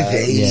 yeah.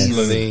 Slitheen. Yes.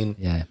 Slitheen.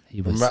 Yeah,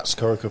 he From was. Rats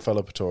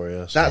Coracophella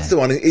Pretorius. That's the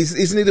one.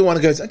 Isn't he the one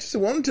who goes, I just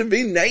want to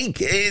be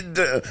naked?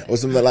 Or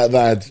something like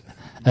that.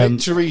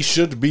 Victory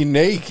should be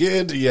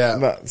naked. Yeah.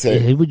 That's Yeah,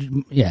 it.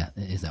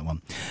 it is that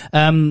one.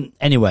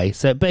 Anyway,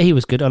 but he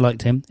was good. I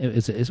liked him.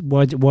 It's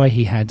why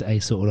he had a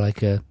sort of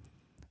like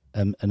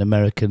an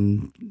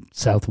American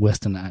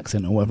southwestern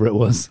accent or whatever it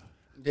was.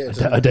 Yeah,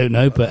 I don't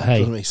know, but hey,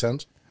 doesn't make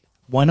sense.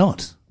 why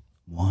not?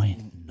 Why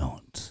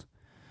not?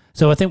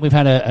 So I think we've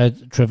had a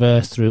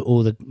traverse through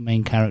all the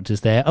main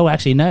characters there. Oh,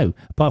 actually, no.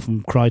 Apart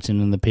from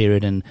Crichton and the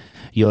period and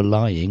You're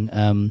Lying,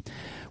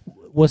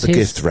 was The his...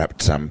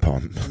 gift-wrapped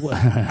tampon.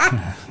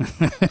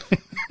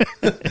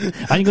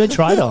 Are you going to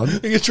try it on?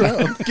 You try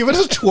it. Give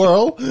it a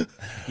twirl.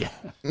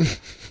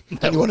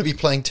 Don't you want to be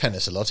playing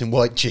tennis a lot in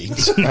white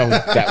jeans? Oh,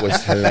 that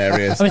was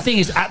hilarious. I mean, the thing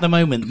is, at the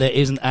moment, there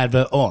is an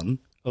advert on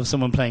of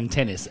someone playing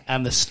tennis,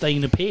 and the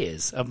stain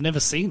appears. I've never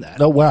seen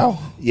that. Oh, wow.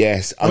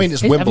 Yes. I mean,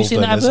 it's Have you Wimbledon,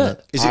 seen that isn't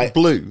advert? it? Is it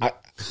blue?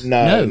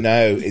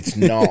 No, it's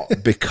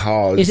not,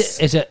 because...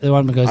 Is it the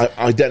one that goes?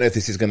 I don't know if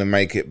this is going to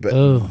make it, but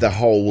Oh. the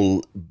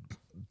whole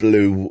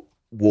blue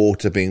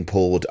water being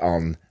poured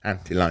on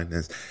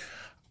anti-liners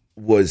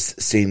was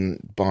seen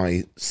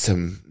by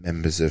some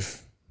members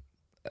of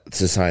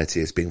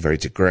society as being very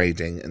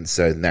degrading, and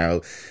so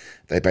now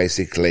they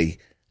basically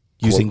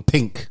Using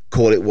pink.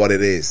 call it what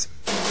it is.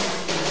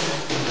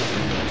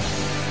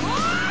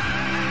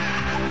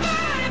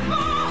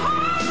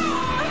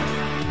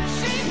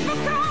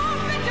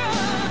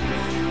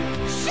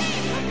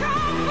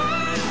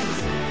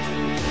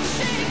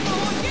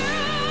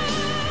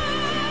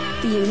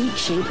 The unique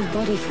shape of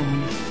body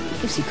form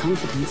gives you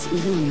confidence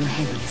even on your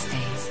heaviest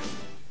days.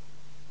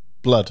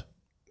 Blood.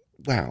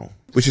 Wow.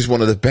 Which is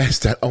one of the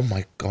best. Oh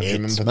my God, you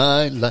It's remember?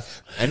 my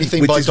life.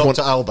 Anything Which by is one-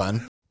 Dr.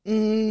 Alban.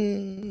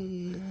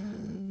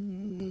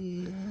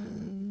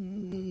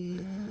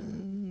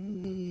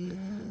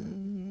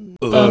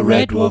 A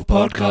Red Dwarf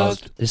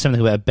podcast. There's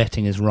something about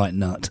betting his right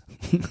nut.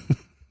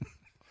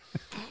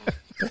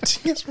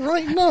 It's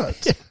right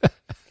nuts.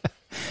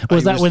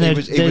 Was that when they're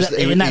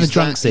in that he's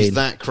drunk He's scene?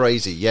 that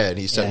crazy, yeah. And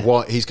he said, Yeah.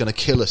 "Why he's going to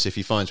kill us if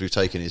he finds we've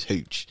taken his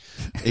hooch."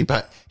 He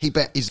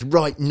bet his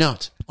right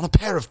nut on a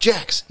pair of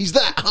jacks. He's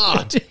that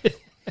hard.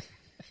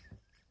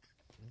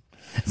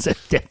 So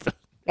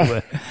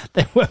definitely,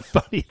 there were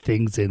funny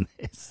things in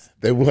this.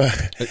 There were.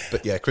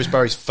 But yeah, Chris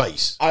Barry's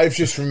face. I've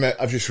just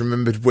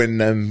remembered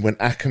when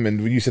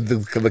Ackerman, when you said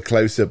the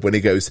close up when he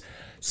goes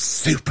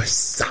super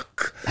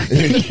suck.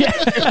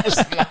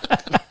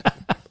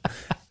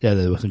 Yeah,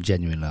 there were some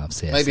genuine laughs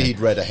here. Maybe so. he'd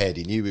read ahead.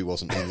 He knew he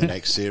wasn't in the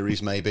next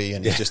series, maybe,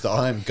 and he's just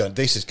that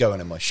this is going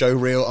in my show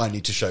reel. I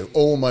need to show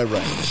all my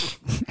range.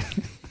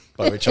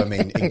 By which I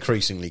mean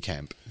increasingly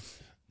camp.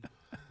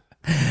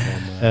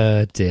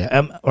 Dear.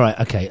 All right.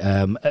 Okay.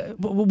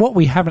 What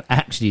we haven't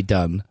actually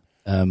done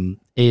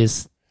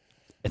is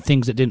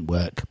things that didn't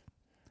work.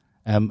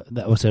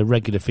 That was a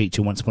regular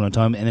feature once upon a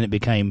time, and then it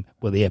became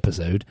the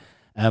episode.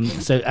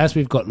 So as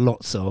we've got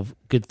lots of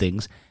good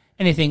things,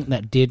 anything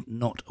that did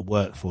not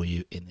work for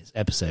you in this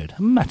episode,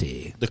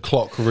 Matty? The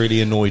clock really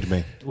annoyed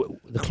me.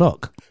 The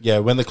clock. Yeah,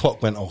 when the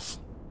clock went off.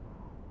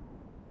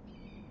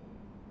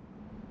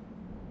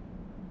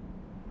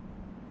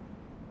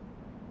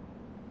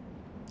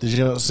 Did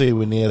you not see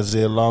when he has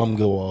the alarm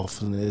go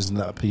off and there isn't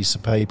that piece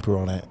of paper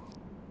on it?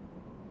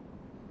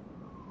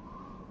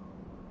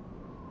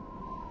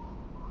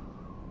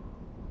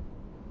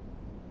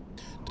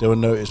 There were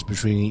notice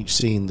between each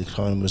scene the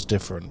time was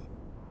different.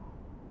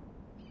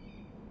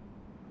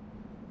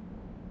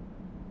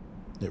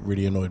 It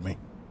really annoyed me.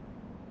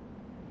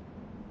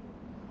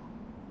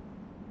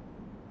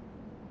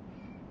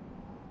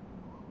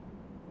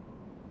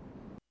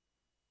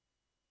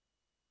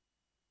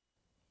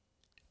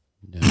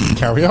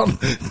 Carry on.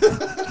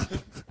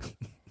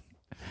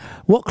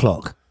 What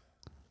clock?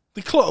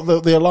 The clock,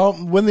 the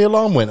alarm, when the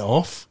alarm went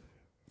off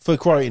for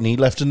Crichton, he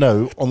left a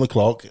note on the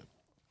clock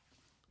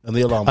And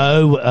the alarm.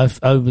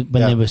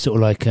 When they were sort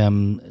of like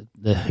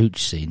the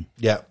hooch scene.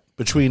 Yeah.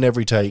 Between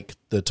every take,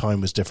 the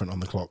time was different on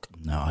the clock.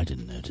 No, I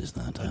didn't notice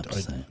that. I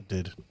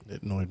did.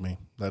 It annoyed me.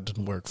 That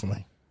didn't work for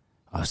me.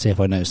 I'll see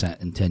if I notice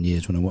that in 10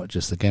 years when I watch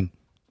this again.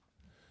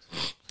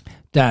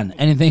 Dan,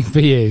 anything for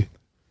you?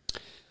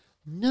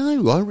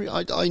 No,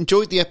 I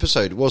enjoyed the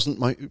episode. It wasn't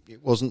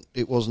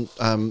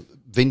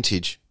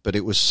vintage, but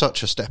it was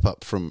such a step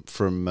up from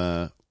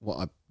what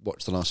I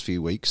watched the last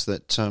few weeks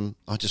that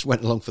I just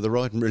went along for the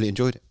ride and really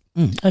enjoyed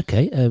it.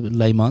 Okay,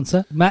 lame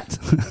answer. Matt?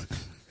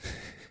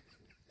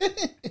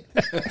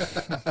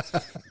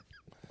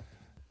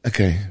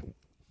 Okay.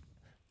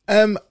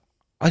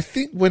 I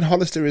think when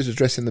Hollister is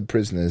addressing the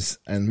prisoners,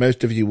 and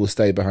most of you will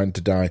stay behind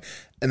to die,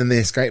 and then the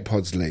escape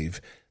pods leave.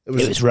 It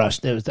was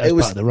rushed. That was part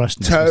of the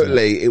rushness.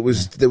 Totally. It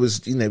was. There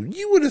was.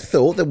 You would have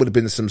thought there would have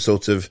been some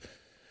sort of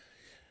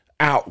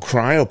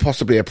outcry or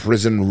possibly a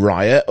prison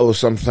riot or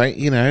something.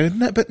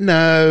 No, but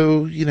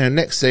no.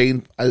 Next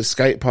scene,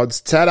 escape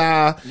pods.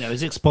 Ta-da! No, it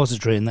was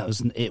expository, and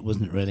it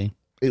wasn't really.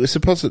 It was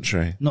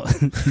suppository. Not.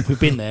 We've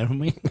been there, haven't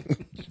we?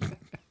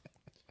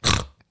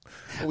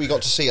 We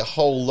got to see a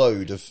whole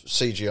load of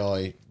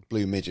CGI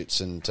blue midgets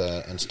and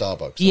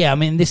Starbucks. Yeah, I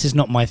mean, this is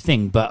not my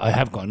thing, but I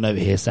have got a note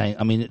here saying,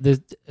 I mean,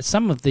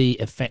 some of the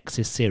effects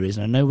is serious,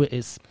 and I know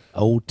it's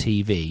old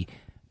TV,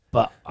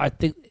 but I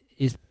think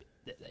it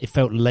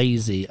felt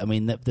lazy. I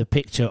mean, the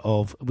picture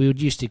of, we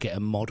would used to get a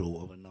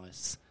model of a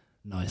nice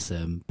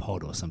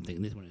pod or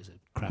something. This one is a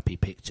crappy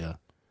picture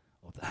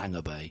of the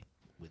hangar bay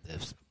with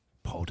the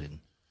pod in.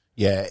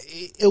 Yeah,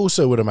 it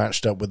also would have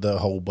matched up with the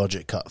whole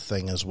budget cut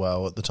thing as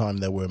well. At the time,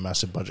 there were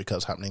massive budget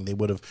cuts happening. They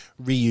would have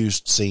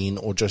reused scene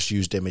or just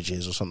used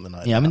images or something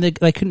like that. Yeah, I mean,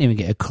 they couldn't even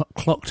get a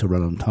clock to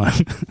run on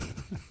time.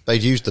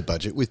 They'd used the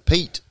budget with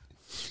Pete.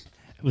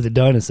 With a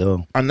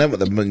dinosaur. I know what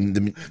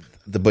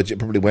the budget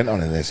probably went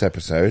on in this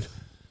episode.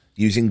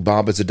 Using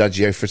Barber's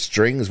Adagio for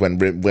strings when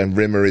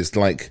Rimmer is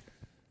like...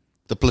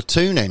 The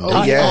Platoon ending.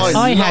 Oh, yes.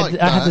 I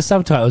had the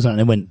subtitles on and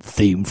it went,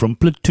 theme from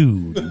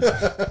Platoon.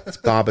 It's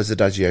Barber's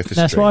Adagio for strings.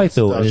 That's what I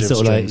thought. It's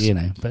sort of strings.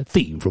 like, but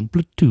theme from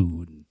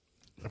Platoon.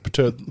 I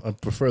preferred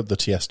the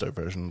Tiesto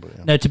version. But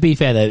yeah. No, to be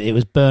fair, though, it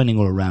was burning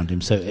all around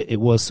him, so it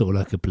was sort of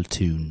like a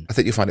Platoon. I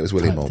think you'll find it was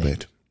William type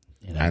Orbit.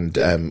 And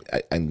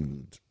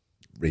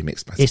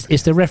remixed by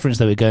It's the reference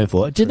that we're going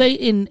for. Do they,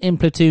 in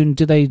Platoon,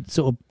 do they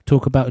sort of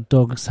talk about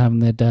dogs having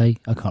their day?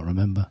 I can't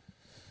remember.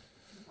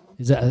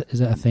 Is that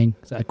a thing?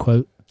 Is that a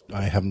quote?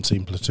 I haven't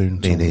seen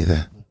Platoon. Me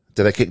neither.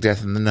 Do they kick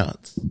death in the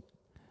nuts?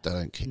 They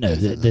don't kick No,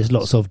 death. there's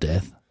lots of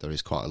death. There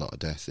is quite a lot of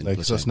death in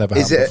Because Platoon. that's never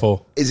happened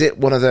before. Is it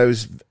one of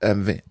those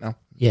Vietnam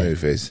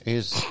movies?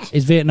 Is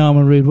Is Vietnam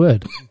a rude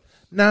word?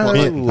 No.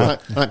 Vietnam.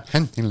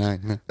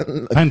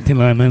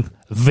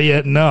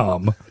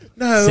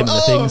 No.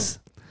 Similar things.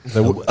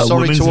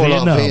 sorry to all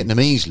Vietnam. our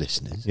Vietnamese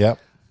listeners. Yep.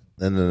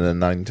 No,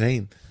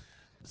 19.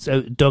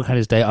 So, dog had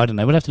his day. I don't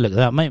know. We'll have to look at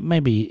that.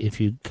 Maybe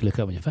if you could look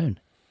up on your phone.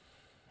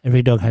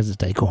 Every dog has its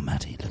day. Go on,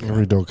 Matty.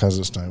 Every dog has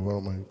its day.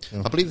 Well,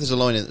 I believe there's a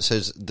line in that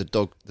says the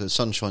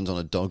sun shines on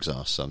a dog's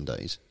ass some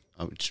days,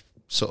 which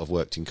sort of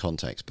worked in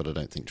context, but I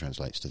don't think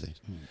translates to this.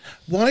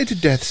 Why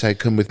did Death say,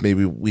 "Come with me,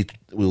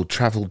 we'll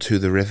travel to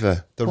the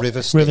river"? The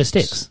River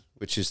Styx,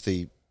 which is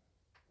the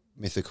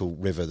mythical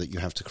river that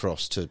you have to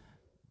cross to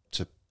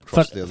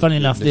cross the other. Funny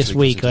enough, this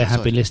literally week cross I to the have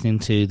other been side. listening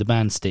to the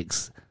band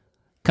Styx.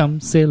 Come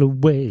sail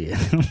away.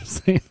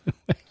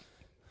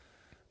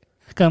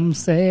 Come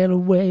sail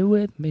away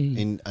with me.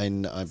 In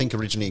I think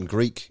originally in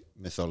Greek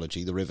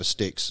mythology, the river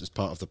Styx, as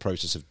part of the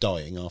process of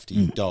dying after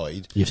you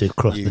died. You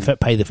have to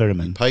pay the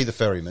ferryman. Pay the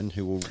ferryman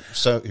who will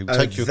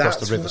take you across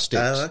the river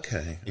Styx. Oh,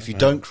 okay. If you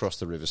don't cross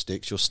the river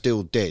Styx, you're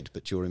still dead,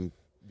 but you're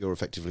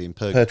effectively in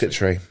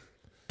purgatory.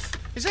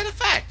 Is that a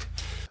fact?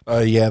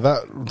 yeah,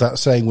 that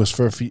saying was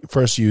first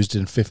used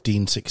in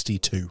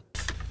 1562.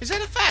 Is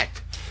that a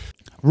fact?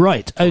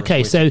 Right.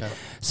 Okay. So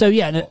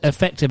yeah, an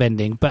effective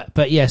ending.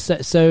 But yes.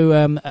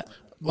 So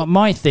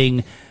my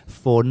thing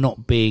for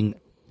not being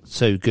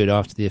so good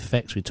after the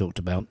effects we talked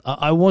about,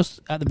 I was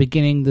at the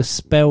beginning the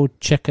spell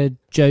checker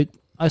joke.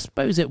 I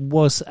suppose it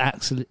was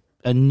actually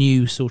a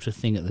new sort of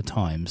thing at the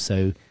time.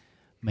 So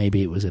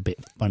maybe it was a bit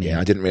funny. Yeah,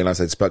 I didn't realise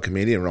they'd spelled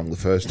comedian wrong the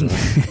first time.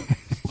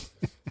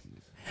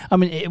 I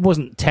mean, it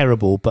wasn't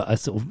terrible, but I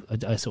sort of I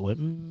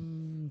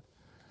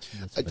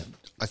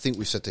think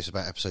we've said this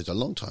about episodes a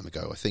long time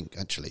ago, I think,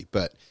 actually.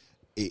 But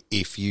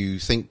if you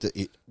think that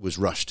it was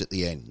rushed at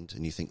the end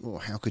and you think, oh,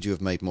 how could you have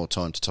made more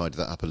time to tidy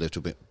that up a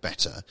little bit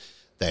better,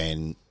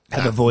 then...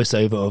 had a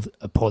voiceover of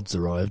a pod's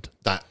arrived.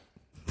 That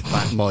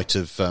might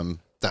have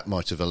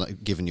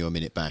given you a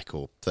minute back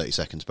or 30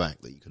 seconds back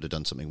that you could have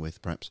done something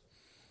with, perhaps.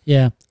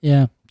 Yeah,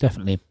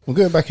 definitely. We're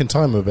going back in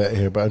time a bit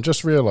here, but I'm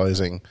just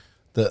realising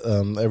that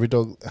every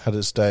dog had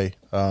its day.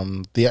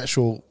 The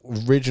actual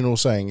original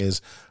saying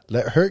is,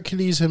 let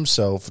Hercules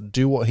himself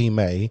do what he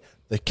may,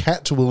 the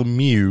cat will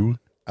mew,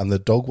 and the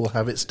dog will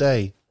have its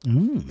day.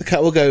 The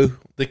cat will go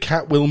The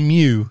cat will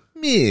mew.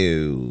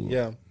 mew.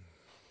 Yeah.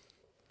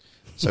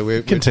 So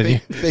we're Continue.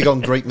 big on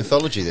Greek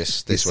mythology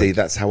this See, week.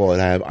 that's how old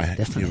I am.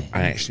 Definitely.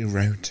 I actually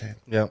wrote it.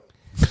 Yeah.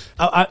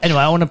 Anyway,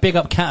 I want to big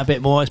up Kat a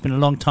bit more. It's been a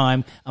long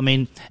time. I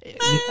mean,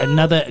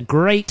 another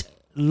great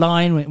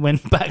line when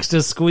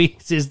Baxter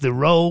squeezes the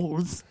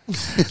rolls.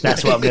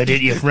 That's what I'm going to do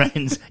to your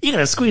friends. You're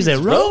going to squeeze their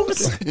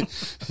rolls?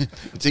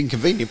 It's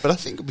inconvenient, but I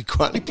think we'll be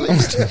quietly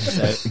pleased.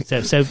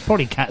 So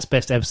probably Kat's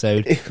best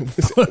episode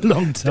for a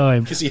long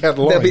time. Because he had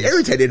They'll lines. be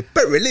irritated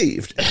but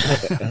relieved.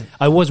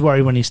 I was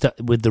worried when he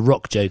started with the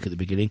rock joke at the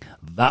beginning.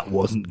 That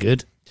wasn't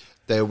good.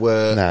 There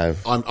were. No.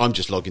 I'm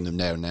just logging them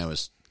now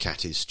as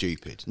Cat is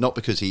stupid, not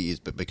because he is,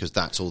 but because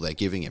that's all they're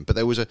giving him. But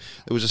there was a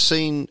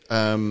scene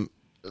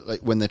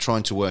like when they're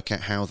trying to work out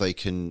how they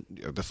can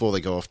before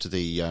they go off to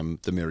the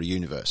mirror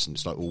universe, and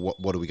it's like, well,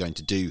 what are we going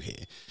to do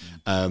here?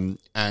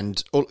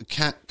 And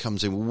Cat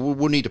comes in.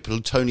 We'll need a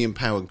plutonium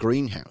powered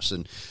greenhouse,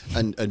 and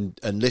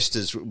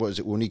Lister's what is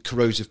it? We'll need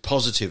corrosive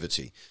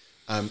positivity.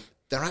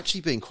 They're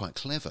actually being quite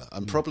clever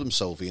and problem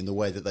solving in the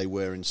way that they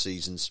were in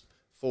seasons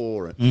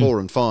 4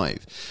 and 5.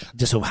 It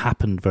just sort of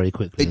happened very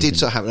quickly. It did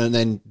sort of happen, and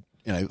then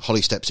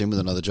Holly steps in with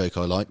another joke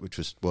I liked, which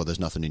was, well, there's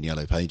nothing in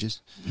Yellow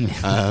Pages,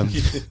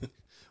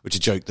 which is a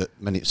joke that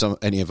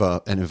any of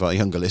our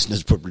younger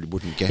listeners probably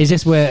wouldn't get. Is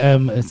this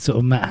where sort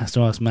of Matt has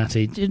to ask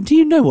Matty, do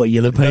you know what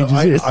Yellow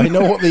Pages is? I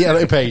know what the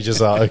Yellow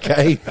Pages are,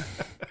 okay?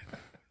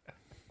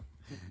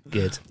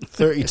 Good.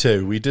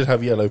 32. We did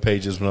have Yellow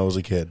Pages when I was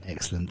a kid.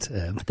 Excellent.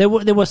 There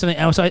was something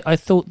else. I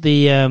thought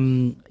you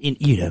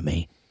know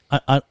me.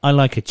 I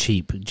like a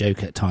cheap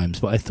joke at times,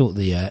 but I thought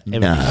Read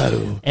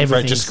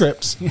your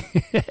scripts.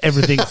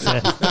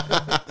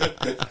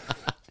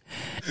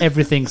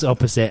 everything's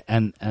opposite,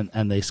 and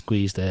they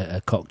squeezed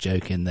a cock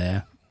joke in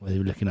there where they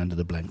were looking under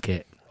the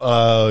blanket.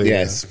 Oh, yeah.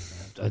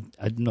 Yes.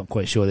 I'm not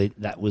quite sure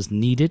that was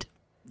needed,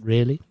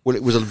 really. Well,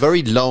 it was a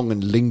very long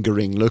and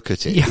lingering look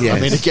at it. Yeah.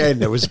 I mean, again,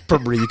 there was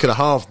probably, you could have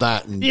halved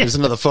that, and there's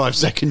another 5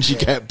 seconds you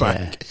get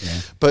back. Yeah.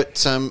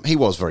 But he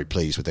was very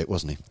pleased with it,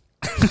 wasn't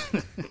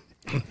he?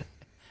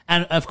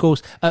 And, of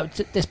course,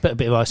 let's put a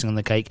bit of icing on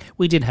the cake.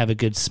 We did have a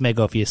good smeg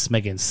off your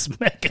smeg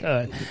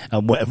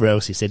and whatever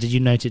else he said. Did you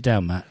note it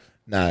down, Matt?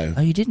 No.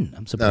 Oh, you didn't?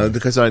 I'm surprised. No,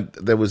 because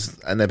there was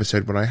an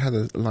episode when I had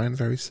a line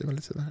very similar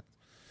to that.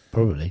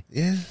 Probably.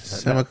 Yeah,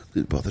 so I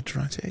couldn't bother to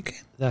write it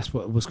again. That's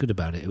what was good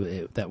about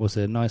it. That was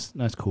a nice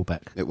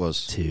callback. It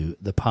was. To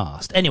the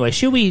past. Anyway,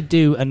 should we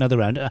do another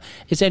round?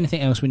 Is there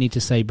anything else we need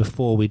to say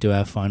before we do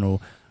our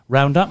final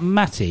roundup?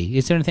 Matty,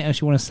 is there anything else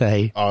you want to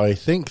say? I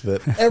think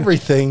that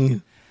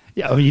everything...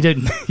 Yeah, you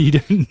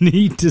don't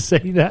need to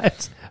say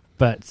that,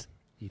 but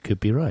you could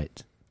be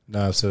right.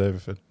 No, I've said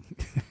everything.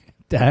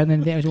 Dan,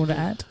 anything else you want to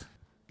add?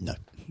 No.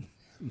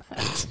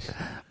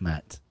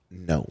 Matt.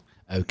 No.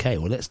 Okay,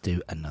 well, let's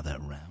do another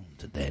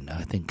round then.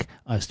 I think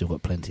I've still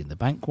got plenty in the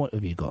bank. What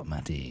have you got,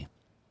 Matty?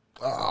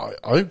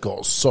 I've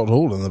got sod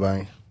all in the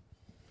bank.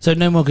 So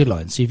no more good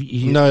lines. You've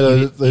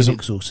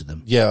exhausted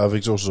them. Yeah, I've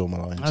exhausted all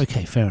my lines.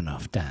 Okay, fair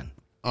enough. Dan.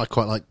 I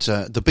quite liked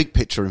the big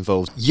picture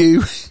involves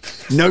you,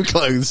 no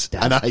clothes,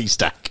 and a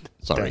haystack.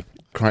 Sorry.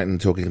 Crichton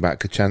talking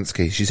about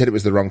Kachansky. She said it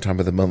was the wrong time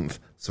of the month,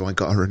 so I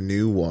got her a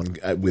new one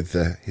with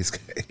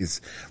his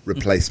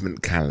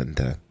replacement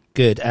calendar.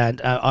 Good, and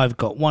I've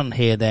got one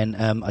here then.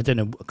 I don't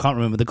know, I can't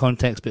remember the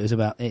context, but it was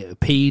about it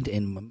peed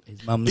in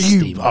his mum's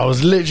steam. I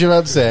was literally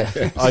about to say,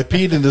 I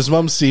peed in his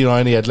mum's steam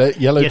and he had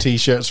yellow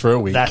T-shirts for a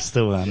week. That's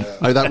the one.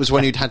 Oh, that was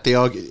when you'd had the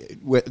argument.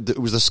 It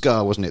was the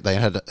Scar, wasn't it? They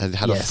had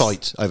a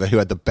fight over who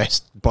had the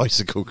best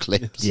bicycle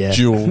clips. Yeah.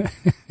 Duel.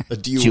 A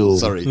duel.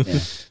 Sorry. Yeah.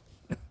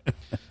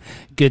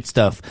 Good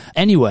stuff.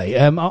 Anyway,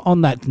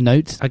 on that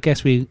note, I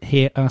guess we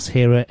here at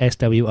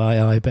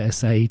SWII better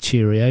say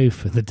cheerio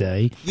for the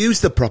day.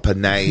 Use the proper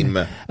name.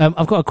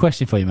 I've got a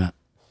question for you, Matt.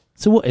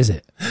 So what is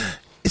it?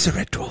 It's a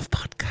Red Dwarf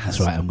podcast. That's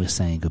right, and we're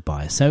saying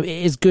goodbye. So it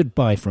is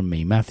goodbye from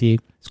me, Matthew.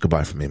 It's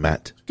goodbye from me,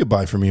 Matt.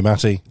 Goodbye from you,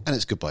 Matty. And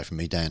it's goodbye from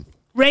me, Dan.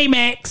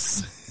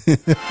 Remix!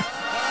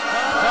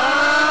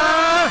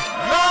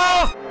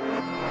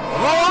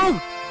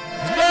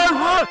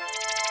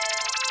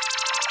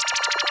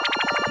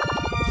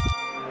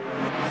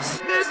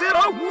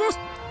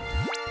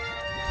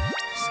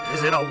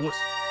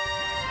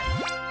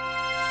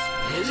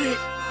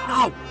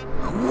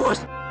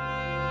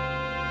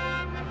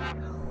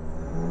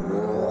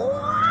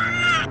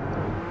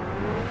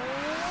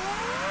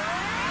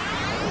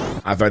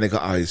 I've only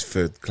got eyes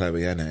for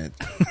Chloe and Ed.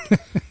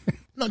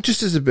 Not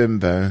just as a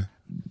bimbo,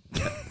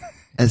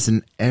 as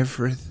an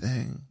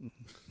everything.